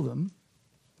need to know them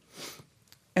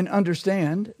and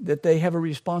understand that they have a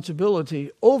responsibility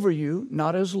over you,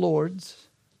 not as lords,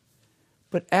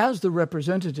 but as the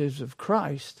representatives of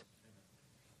Christ.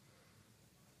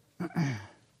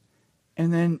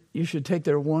 And then you should take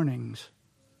their warnings.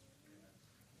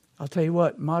 I'll tell you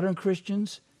what, modern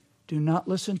Christians do not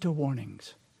listen to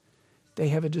warnings. They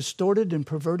have a distorted and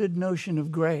perverted notion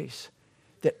of grace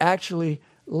that actually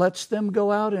lets them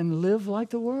go out and live like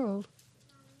the world.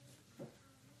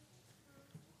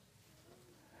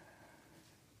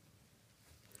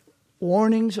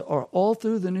 Warnings are all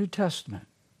through the New Testament.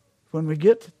 When we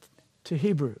get to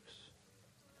Hebrews,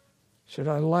 should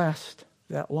I last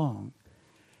that long,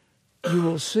 you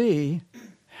will see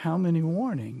how many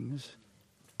warnings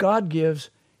God gives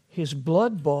His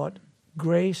blood-bought,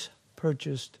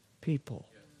 grace-purchased people.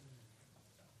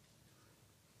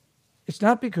 It's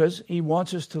not because He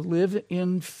wants us to live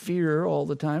in fear all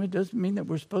the time. It doesn't mean that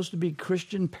we're supposed to be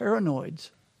Christian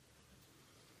paranoids.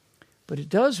 But it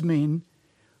does mean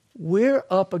we're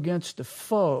up against a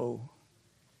foe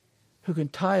who can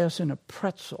tie us in a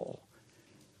pretzel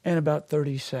in about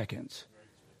 30 seconds.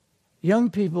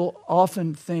 Young people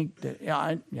often think that,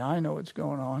 I know what's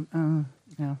going on.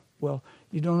 Well,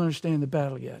 you don't understand the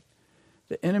battle yet.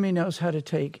 The enemy knows how to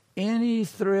take any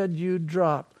thread you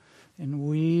drop and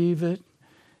weave it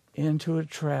into a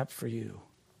trap for you.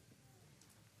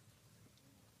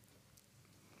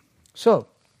 So,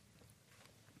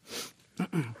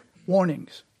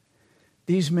 warnings.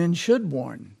 These men should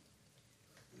warn.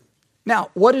 Now,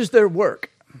 what is their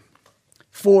work?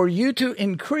 For you to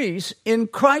increase in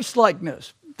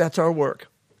Christ-likeness. That's our work.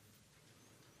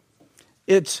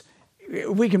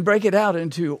 We can break it out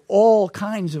into all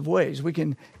kinds of ways. We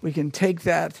can take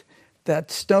that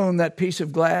stone, that piece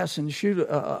of glass, and shoot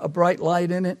a bright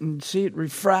light in it and see it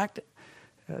refract.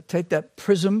 Take that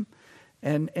prism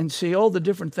and see all the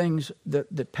different things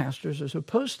that pastors are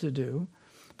supposed to do.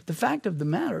 But the fact of the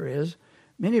matter is,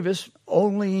 many of us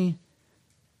only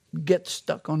get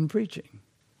stuck on preaching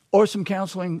or some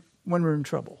counseling when we're in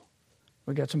trouble.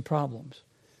 We got some problems.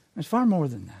 It's far more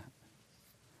than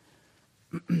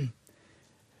that.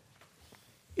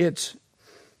 It's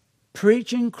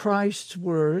preaching Christ's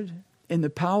word in the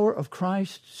power of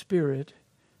Christ's Spirit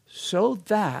so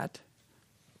that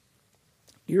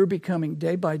you're becoming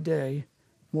day by day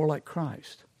more like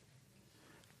Christ.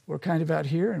 We're kind of out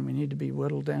here and we need to be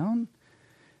whittled down.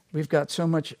 We've got so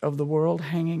much of the world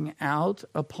hanging out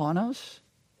upon us.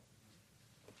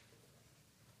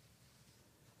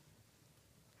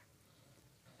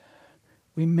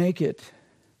 We make it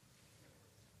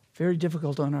very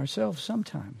difficult on ourselves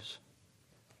sometimes.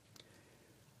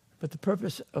 But the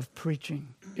purpose of preaching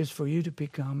is for you to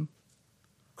become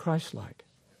Christ-like.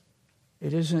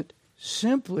 It isn't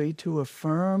simply to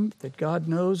affirm that God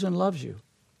knows and loves you.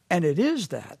 And it is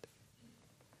that.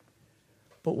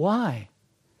 But why?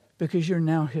 Because you're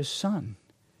now His son.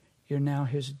 You're now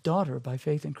His daughter by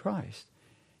faith in Christ.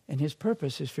 And His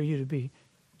purpose is for you to be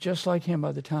just like Him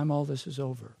by the time all this is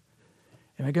over.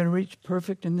 Am I going to reach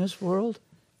perfect in this world?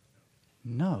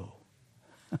 No.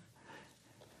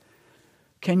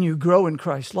 Can you grow in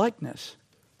Christ's likeness?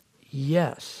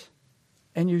 Yes.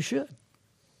 And you should.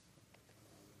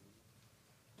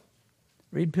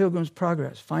 Read Pilgrim's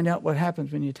Progress. Find out what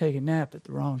happens when you take a nap at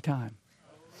the wrong time.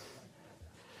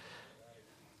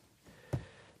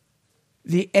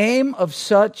 The aim of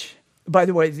such, by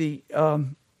the way,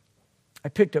 I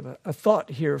picked up a thought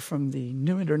here from the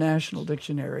New International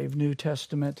Dictionary of New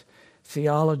Testament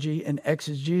Theology and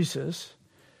Exegesis.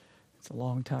 It's a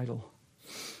long title.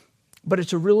 But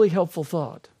it's a really helpful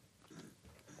thought.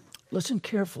 Listen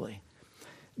carefully.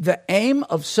 The aim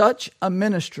of such a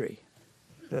ministry,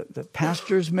 the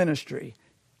pastor's ministry,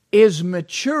 is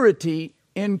maturity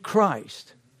in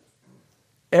Christ.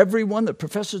 Everyone that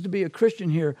professes to be a Christian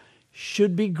here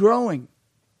should be growing.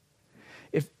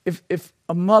 If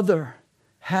a mother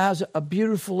has a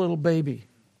beautiful little baby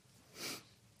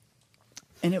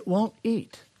and it won't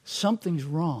eat, something's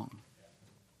wrong.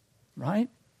 Right?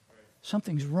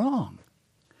 Something's wrong.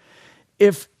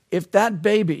 If that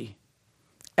baby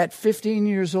at 15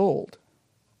 years old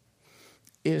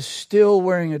is still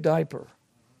wearing a diaper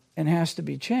and has to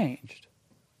be changed,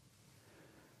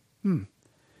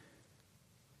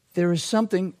 there is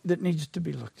something that needs to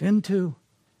be looked into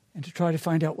and to try to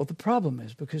find out what the problem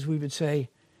is, because we would say,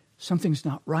 something's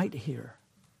not right here.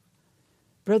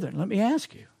 Brethren, let me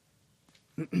ask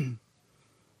you,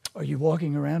 are you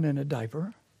walking around in a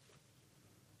diaper?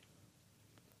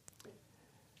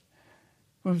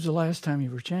 When was the last time you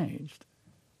were changed?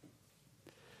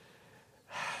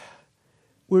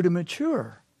 We're to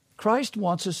mature. Christ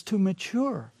wants us to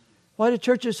mature. Why do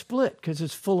churches split? Because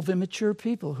it's full of immature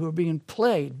people who are being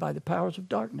played by the powers of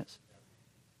darkness.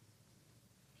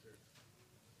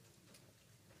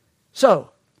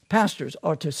 So, pastors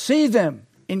are to see them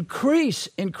increase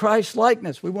in Christ's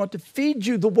likeness. We want to feed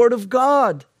you the Word of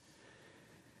God.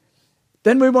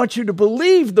 Then we want you to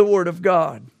believe the Word of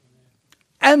God.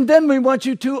 And then we want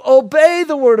you to obey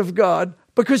the Word of God,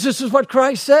 because this is what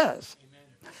Christ says.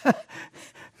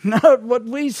 Not what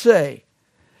we say.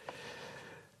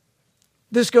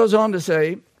 This goes on to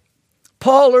say,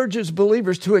 Paul urges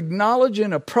believers to acknowledge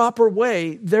in a proper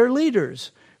way their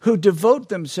leaders who devote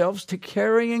themselves to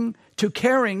caring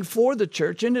for the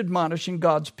church and admonishing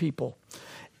God's people.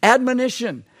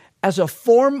 Admonition as a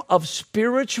form of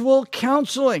spiritual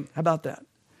counseling. How about that?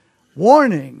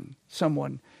 Warning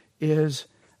someone is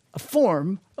a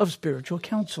form of spiritual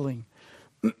counseling.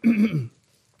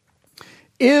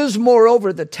 Is,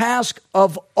 moreover, the task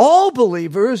of all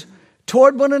believers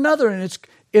toward one another. And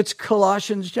it's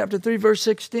Colossians chapter 3, verse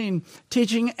 16,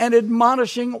 teaching and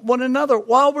admonishing one another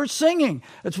while we're singing.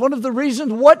 It's one of the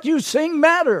reasons what you sing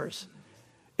matters.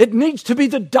 It needs to be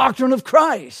the doctrine of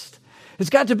Christ. It's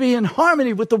got to be in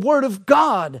harmony with the Word of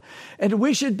God. And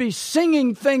we should be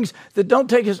singing things that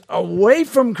don't take us away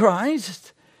from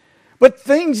Christ, but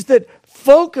things that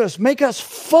make us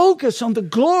focus on the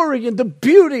glory and the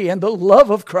beauty and the love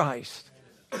of Christ.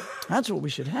 That's what we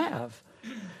should have.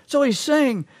 So he's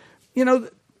saying,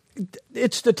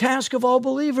 it's the task of all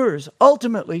believers,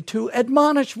 ultimately, to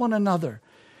admonish one another.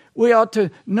 We ought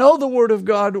to know the Word of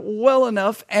God well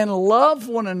enough and love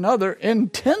one another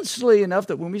intensely enough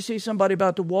that when we see somebody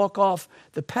about to walk off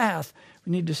the path,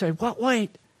 we need to say,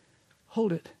 wait,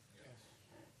 hold it.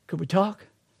 Could we talk?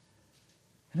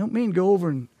 I don't mean go over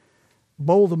and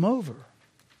bowl them over.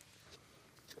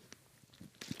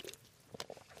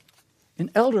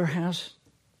 An elder has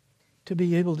to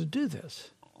be able to do this.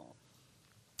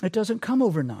 It doesn't come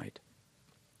overnight.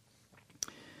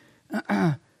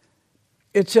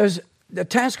 It says, the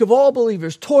task of all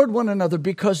believers toward one another,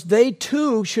 because they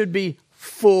too should be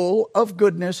full of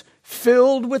goodness,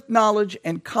 filled with knowledge,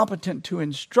 and competent to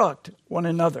instruct one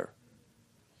another.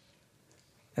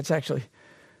 That's actually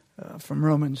from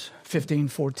Romans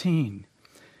 15:14.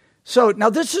 So now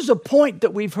this is a point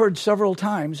that we've heard several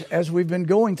times as we've been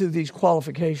going through these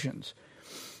qualifications.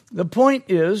 The point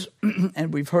is,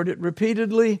 and we've heard it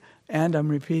repeatedly, and I'm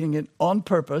repeating it on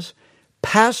purpose,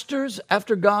 pastors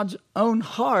after God's own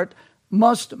heart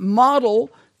must model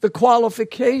the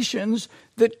qualifications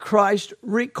that Christ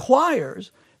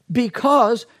requires,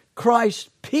 because Christ's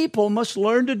people must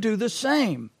learn to do the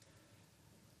same.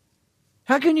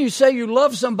 How can you say you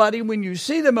love somebody when you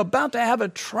see them about to have a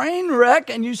train wreck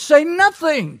and you say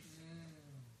nothing?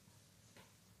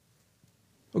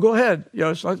 Well, go ahead.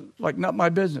 It's like not my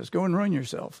business. Go and ruin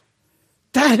yourself.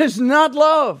 That is not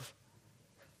love.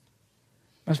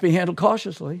 Must be handled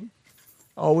cautiously.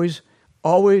 Always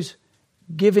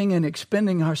giving and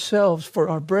expending ourselves for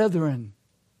our brethren.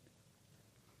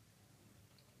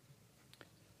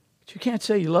 But you can't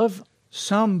say you love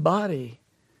somebody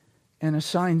and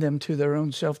assign them to their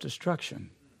own self-destruction.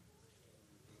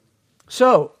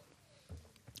 So,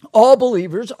 all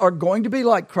believers are going to be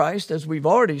like Christ, as we've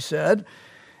already said,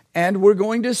 and we're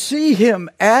going to see Him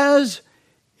as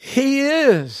He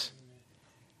is.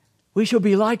 We shall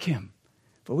be like Him,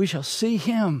 for we shall see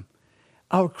Him,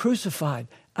 our crucified,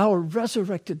 our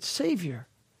resurrected Savior,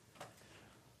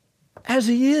 as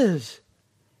He is.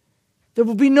 There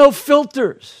will be no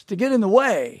filters to get in the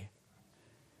way.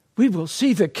 We will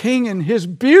see the King in His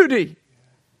beauty.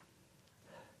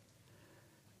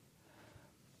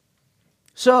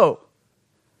 So,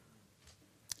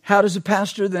 how does a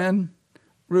pastor then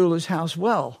rule his house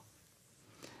well?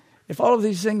 If all of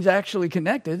these things are actually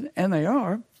connected, and they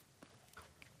are,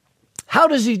 how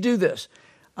does he do this?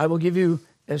 I will give you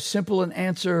as simple an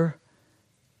answer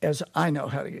as I know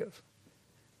how to give.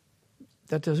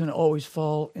 That doesn't always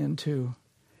fall into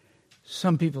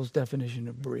some people's definition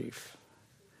of brief.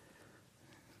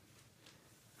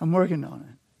 I'm working on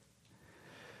it.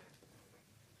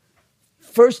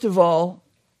 First of all,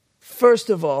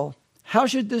 how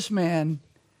should this man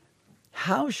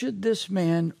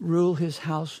rule his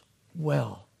house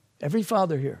well? Every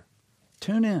father here,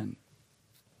 tune in.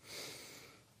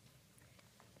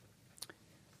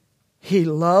 He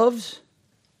loves,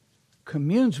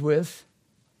 communes with,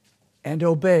 and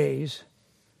obeys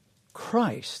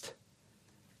Christ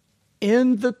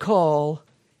in the call,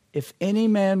 if any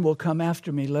man will come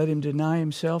after me, let him deny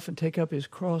himself and take up his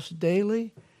cross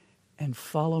daily and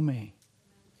follow me.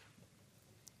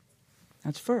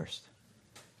 That's first.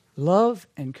 Love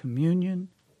and communion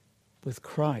with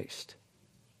Christ.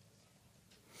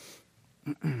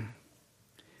 And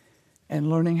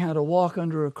learning how to walk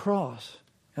under a cross.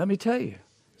 Let me tell you,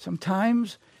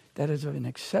 sometimes that is an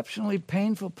exceptionally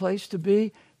painful place to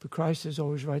be, but Christ is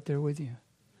always right there with you.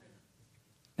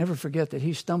 Never forget that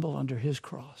He stumbled under His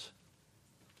cross.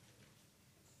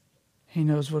 He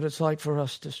knows what it's like for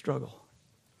us to struggle.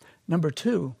 Number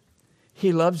 2,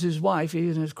 He loves His wife,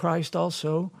 even as Christ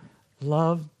also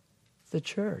loved the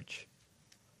church.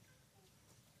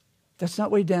 That's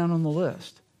not way down on the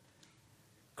list.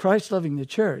 Christ loving the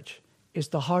church is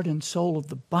the heart and soul of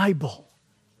the Bible.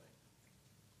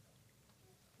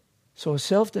 So a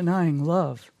self-denying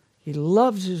love. He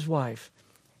loves his wife.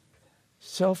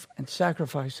 Self and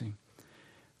sacrificing.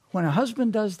 When a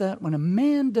husband does that, when a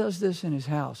man does this in his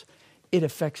house, it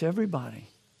affects everybody.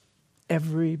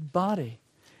 Everybody.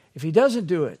 If he doesn't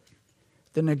do it,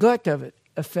 the neglect of it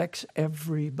affects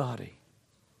everybody.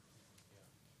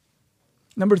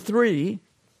 Number 3,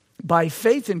 by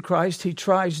faith in Christ, he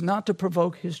tries not to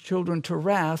provoke his children to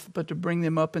wrath, but to bring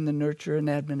them up in the nurture and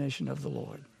admonition of the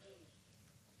Lord.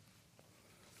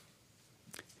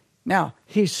 Now,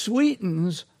 he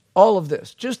sweetens all of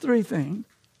this. Just 3 things.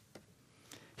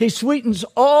 He sweetens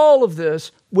all of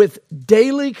this with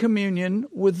daily communion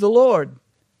with the Lord.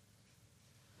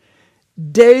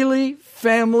 Daily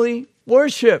family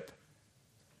worship.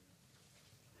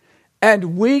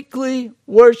 And weekly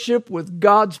worship with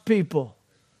God's people.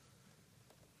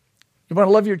 You want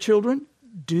to love your children?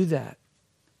 Do that.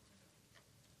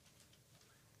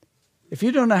 If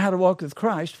you don't know how to walk with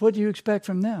Christ, what do you expect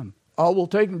from them? Oh, we'll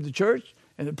take them to church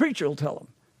and the preacher will tell them.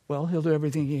 Well, he'll do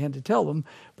everything he had to tell them,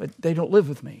 but they don't live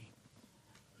with me.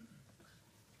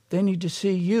 They need to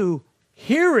see you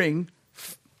hearing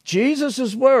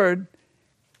Jesus' word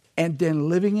and then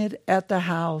living it at the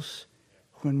house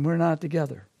when we're not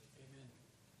together.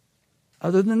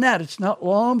 Other than that, it's not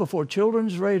long before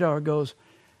children's radar goes,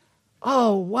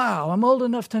 oh, wow, I'm old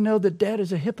enough to know that Dad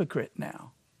is a hypocrite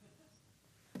now.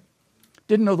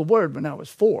 Didn't know the word when I was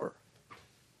 4.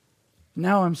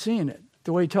 Now I'm seeing it.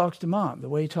 The way he talks to Mom, the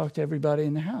way he talks to everybody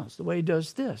in the house, the way he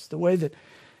does this, the way that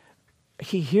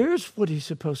he hears what he's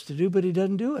supposed to do, but he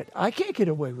doesn't do it. I can't get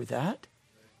away with that.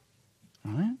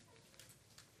 All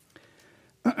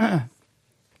right?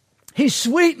 He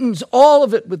sweetens all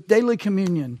of it with daily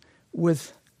communion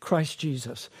with Christ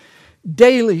Jesus,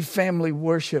 daily family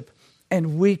worship,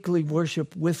 and weekly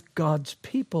worship with God's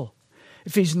people.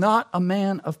 If he's not a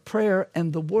man of prayer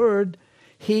and the word,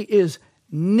 he is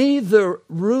neither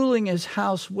ruling his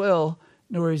house well,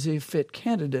 nor is he a fit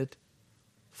candidate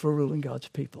for ruling God's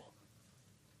people.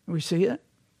 We see it?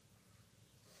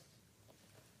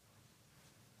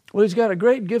 Well, he's got a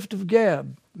great gift of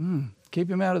gab. Keep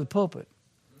him out of the pulpit.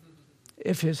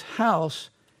 If his house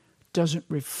doesn't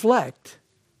reflect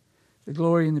the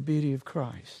glory and the beauty of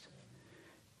Christ,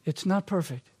 it's not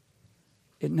perfect.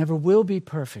 It never will be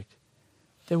perfect.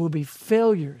 There will be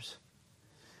failures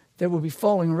that will be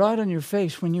falling right on your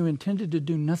face when you intended to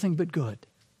do nothing but good.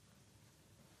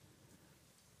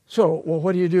 So, well,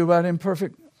 what do you do about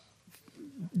imperfect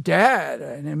dad,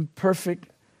 an imperfect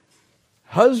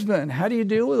husband? How do you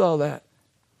deal with all that?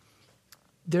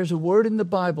 There's a word in the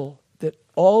Bible that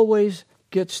always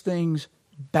gets things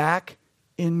back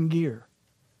in gear.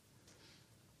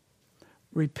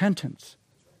 Repentance.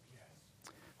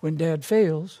 When Dad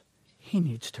fails, he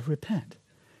needs to repent.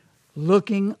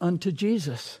 Looking unto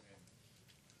Jesus.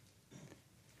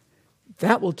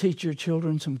 That will teach your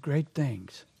children some great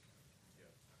things.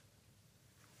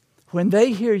 When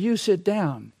they hear you sit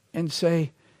down and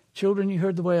say, children, you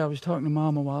heard the way I was talking to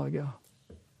Mom a while ago.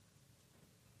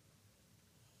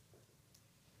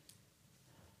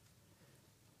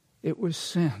 It was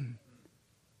sin.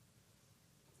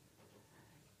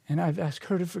 And I've asked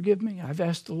her to forgive me. I've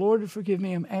asked the Lord to forgive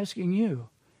me. I'm asking you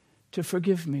to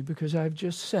forgive me because I've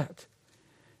just set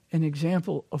an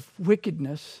example of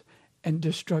wickedness and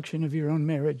destruction of your own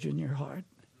marriage in your heart.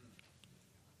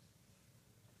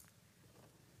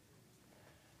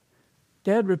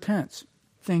 Dad repents.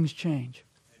 Things change.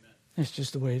 Amen. It's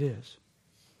just the way it is.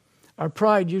 Our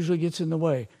pride usually gets in the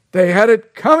way. They had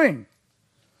it coming.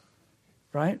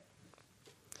 Right?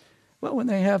 Well, when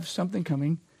they have something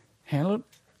coming, handle it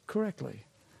correctly.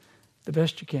 The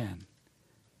best you can.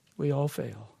 We all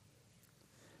fail.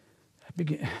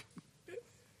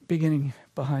 Beginning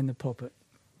behind the pulpit.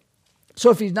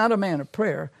 So if he's not a man of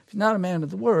prayer, if he's not a man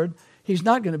of the word, he's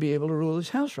not going to be able to rule his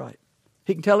house right.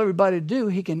 He can tell everybody to do.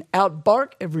 He can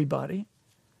outbark everybody.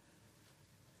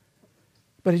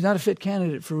 But he's not a fit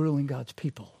candidate for ruling God's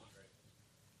people.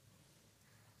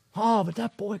 Oh, but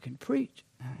that boy can preach.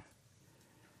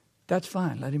 That's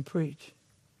fine. Let him preach.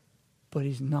 But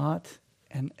he's not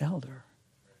an elder.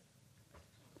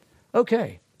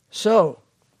 Okay, so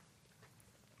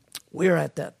we're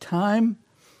at that time.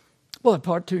 Well,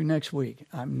 part 2 next week.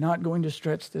 I'm not going to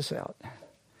stretch this out.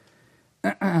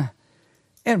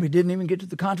 And we didn't even get to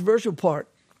the controversial part.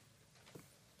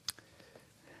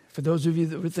 For those of you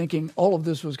that were thinking all of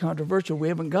this was controversial, we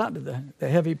haven't gotten to the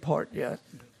heavy part yet.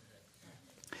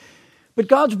 But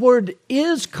God's word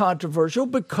is controversial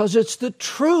because it's the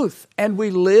truth. And we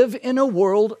live in a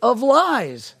world of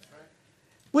lies.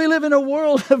 We live in a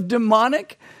world of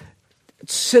demonic,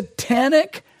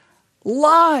 satanic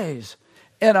lies.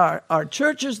 And our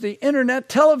churches, the internet,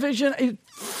 television, is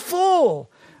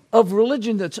full of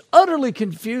religion that's utterly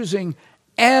confusing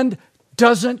and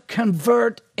doesn't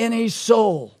convert any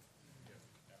soul.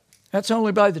 That's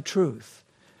only by the truth.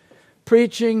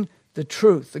 Preaching the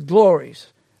truth, the glories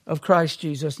of Christ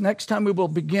Jesus. Next time we will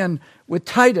begin with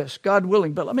Titus, God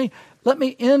willing. But let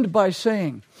me end by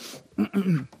saying,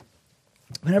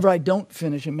 whenever I don't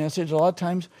finish a message, a lot of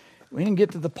times we didn't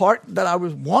get to the part that I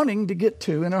was wanting to get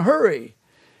to in a hurry.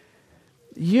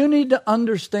 You need to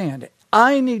understand,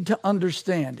 I need to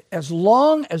understand, as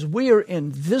long as we are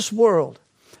in this world,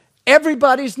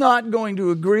 everybody's not going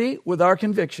to agree with our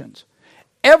convictions.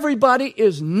 Everybody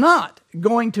is not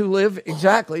going to live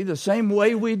exactly the same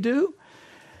way we do.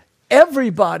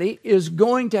 Everybody is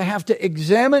going to have to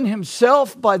examine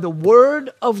himself by the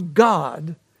word of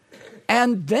God.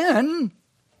 And then,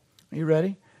 are you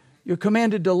ready? You're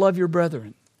commanded to love your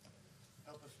brethren.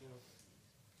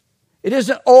 It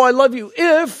isn't, oh, I love you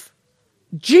if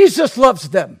Jesus loves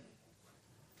them.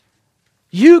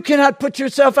 You cannot put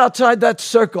yourself outside that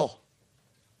circle.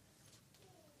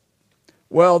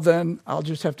 Well, then I'll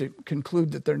just have to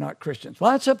conclude that they're not Christians.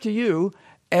 Well, that's up to you,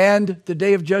 and the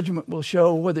day of judgment will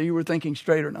show whether you were thinking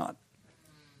straight or not.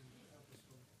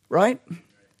 Right?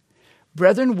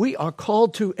 Brethren, we are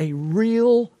called to a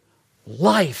real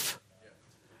life.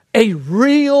 A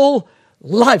real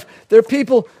life. There are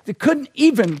people that couldn't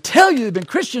even tell you they've been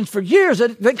Christians for years.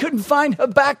 They couldn't find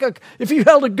Habakkuk if you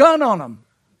held a gun on them.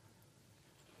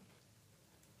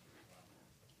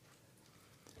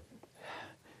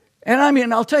 And I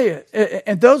mean, I'll tell you,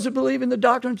 and those that believe in the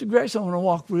doctrines of grace, I want to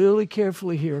walk really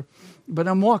carefully here, but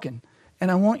I'm walking. And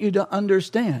I want you to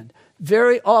understand,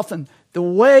 very often, the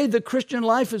way the Christian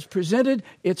life is presented,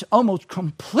 it's almost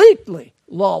completely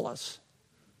lawless.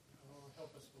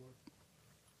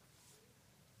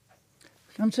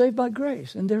 I'm saved by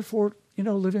grace, and therefore,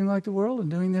 living like the world and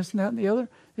doing this and that and the other,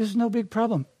 this is no big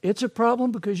problem. It's a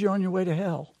problem because you're on your way to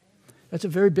hell. That's a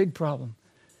very big problem.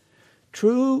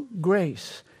 True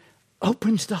grace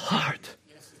opens the heart.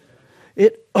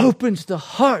 It opens the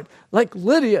heart. Like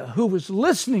Lydia, who was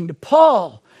listening to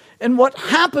Paul. And what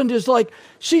happened is like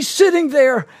she's sitting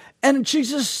there and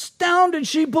she's astounded.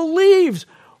 She believes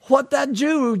what that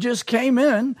Jew who just came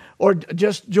in or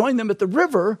just joined them at the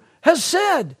river has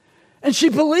said. And she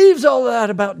believes all that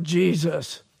about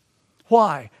Jesus.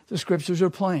 Why? The scriptures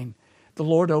are plain. The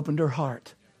Lord opened her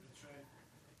heart.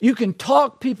 You can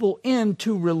talk people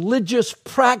into religious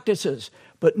practices,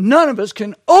 but none of us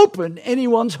can open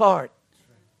anyone's heart.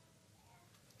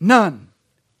 None.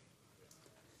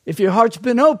 If your heart's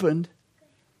been opened,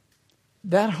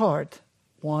 that heart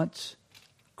wants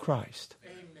Christ.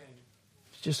 Amen.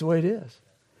 It's just the way it is.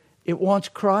 It wants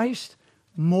Christ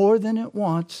more than it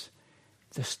wants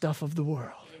the stuff of the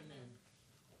world. Amen.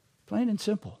 Plain and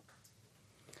simple.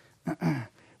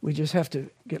 We just have to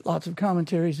get lots of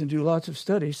commentaries and do lots of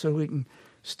studies so we can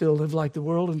still live like the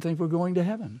world and think we're going to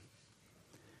heaven.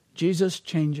 Jesus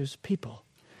changes people.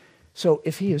 So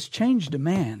if he has changed a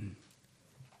man,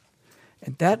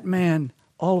 and that man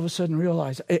all of a sudden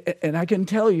realized, and I can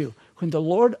tell you, when the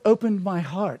Lord opened my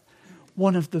heart,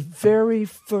 one of the very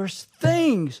first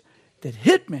things that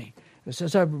hit me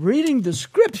as I'm reading the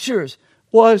scriptures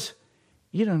was,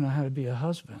 you don't know how to be a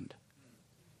husband.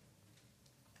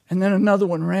 And then another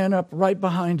one ran up right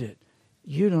behind it.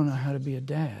 You don't know how to be a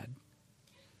dad.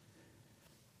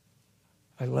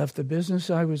 I left the business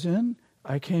I was in.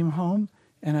 I came home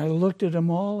and I looked at them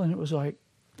all and it was like,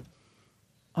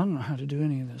 I don't know how to do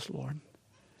any of this, Lord.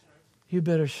 You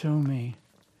better show me.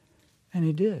 And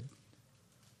he did.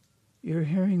 You're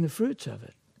hearing the fruits of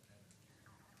it.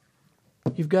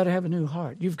 You've got to have a new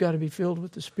heart. You've got to be filled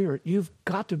with the Spirit. You've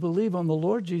got to believe on the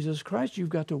Lord Jesus Christ. You've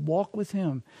got to walk with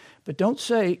him. But don't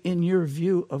say in your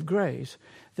view of grace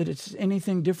that it's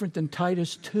anything different than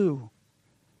Titus 2.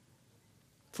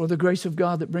 For the grace of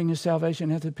God that bringeth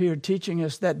salvation hath appeared, teaching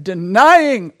us that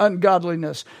denying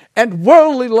ungodliness and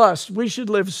worldly lust, we should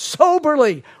live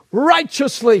soberly,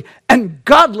 righteously, and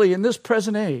godly in this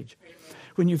present age.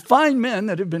 When you find men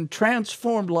that have been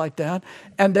transformed like that,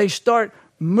 and they start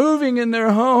moving in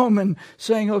their home and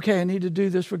saying, okay, I need to do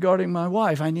this regarding my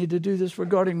wife. I need to do this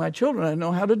regarding my children. I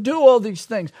know how to do all these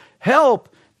things. Help.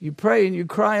 You pray and you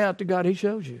cry out to God. He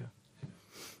shows you.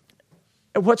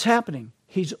 And what's happening?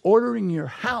 He's ordering your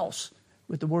house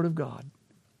with the Word of God.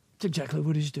 It's exactly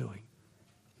what he's doing.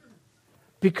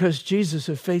 Because Jesus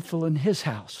is faithful in his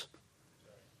house.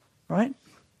 Right?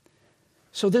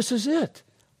 So this is it.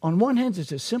 On one hand,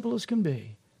 it's as simple as can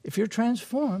be. If you're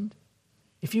transformed,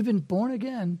 if you've been born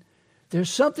again, there's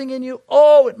something in you.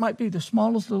 Oh, it might be the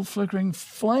smallest little flickering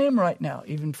flame right now,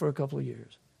 even for a couple of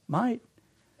years. Might.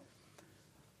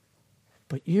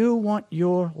 But you want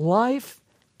your life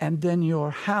and then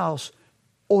your house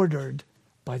ordered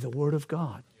by the Word of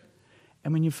God.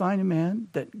 And when you find a man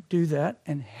that do that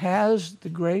and has the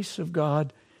grace of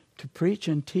God to preach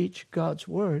and teach God's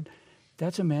Word,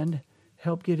 that's a man to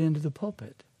help get into the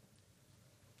pulpit.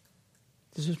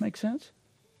 Does this make sense?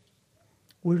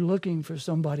 We're looking for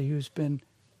somebody who's been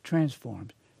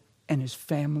transformed, and his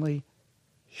family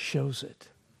shows it.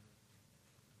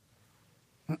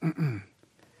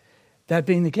 That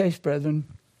being the case, brethren,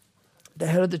 the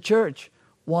head of the church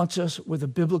wants us with a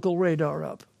biblical radar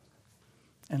up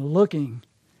and looking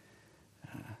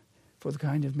for the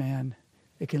kind of man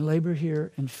that can labor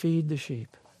here and feed the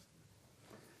sheep,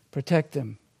 protect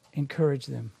them, encourage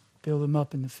them, build them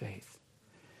up in the faith.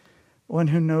 One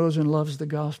who knows and loves the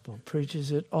gospel,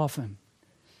 preaches it often,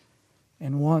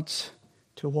 and wants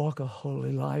to walk a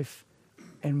holy life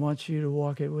and wants you to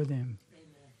walk it with him.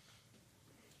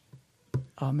 Amen.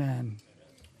 Amen.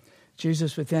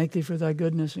 Jesus, we thank thee for thy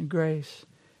goodness and grace.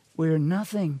 We are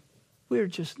nothing. We are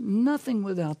just nothing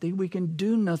without thee. We can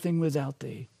do nothing without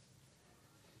thee.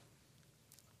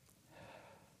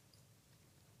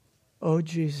 Oh,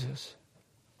 Jesus,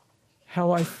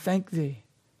 how I thank thee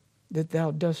that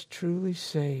thou dost truly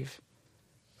save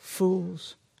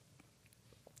fools,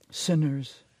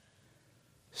 sinners,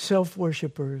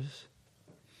 self-worshippers,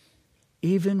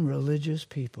 even religious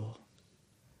people.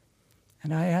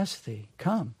 And I ask thee,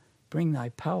 come, bring thy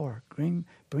power, bring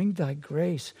thy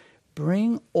grace,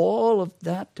 bring all of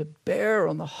that to bear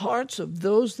on the hearts of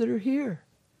those that are here.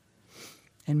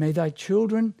 And may thy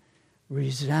children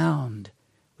resound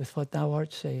with what thou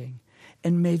art saying.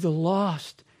 And may the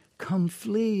lost come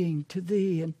fleeing to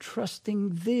thee and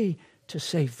trusting thee to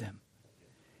save them.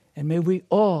 And may we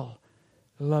all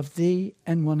love thee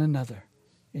and one another.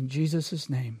 In Jesus'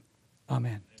 name,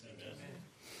 amen.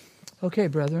 Okay,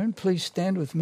 brethren, please stand with me.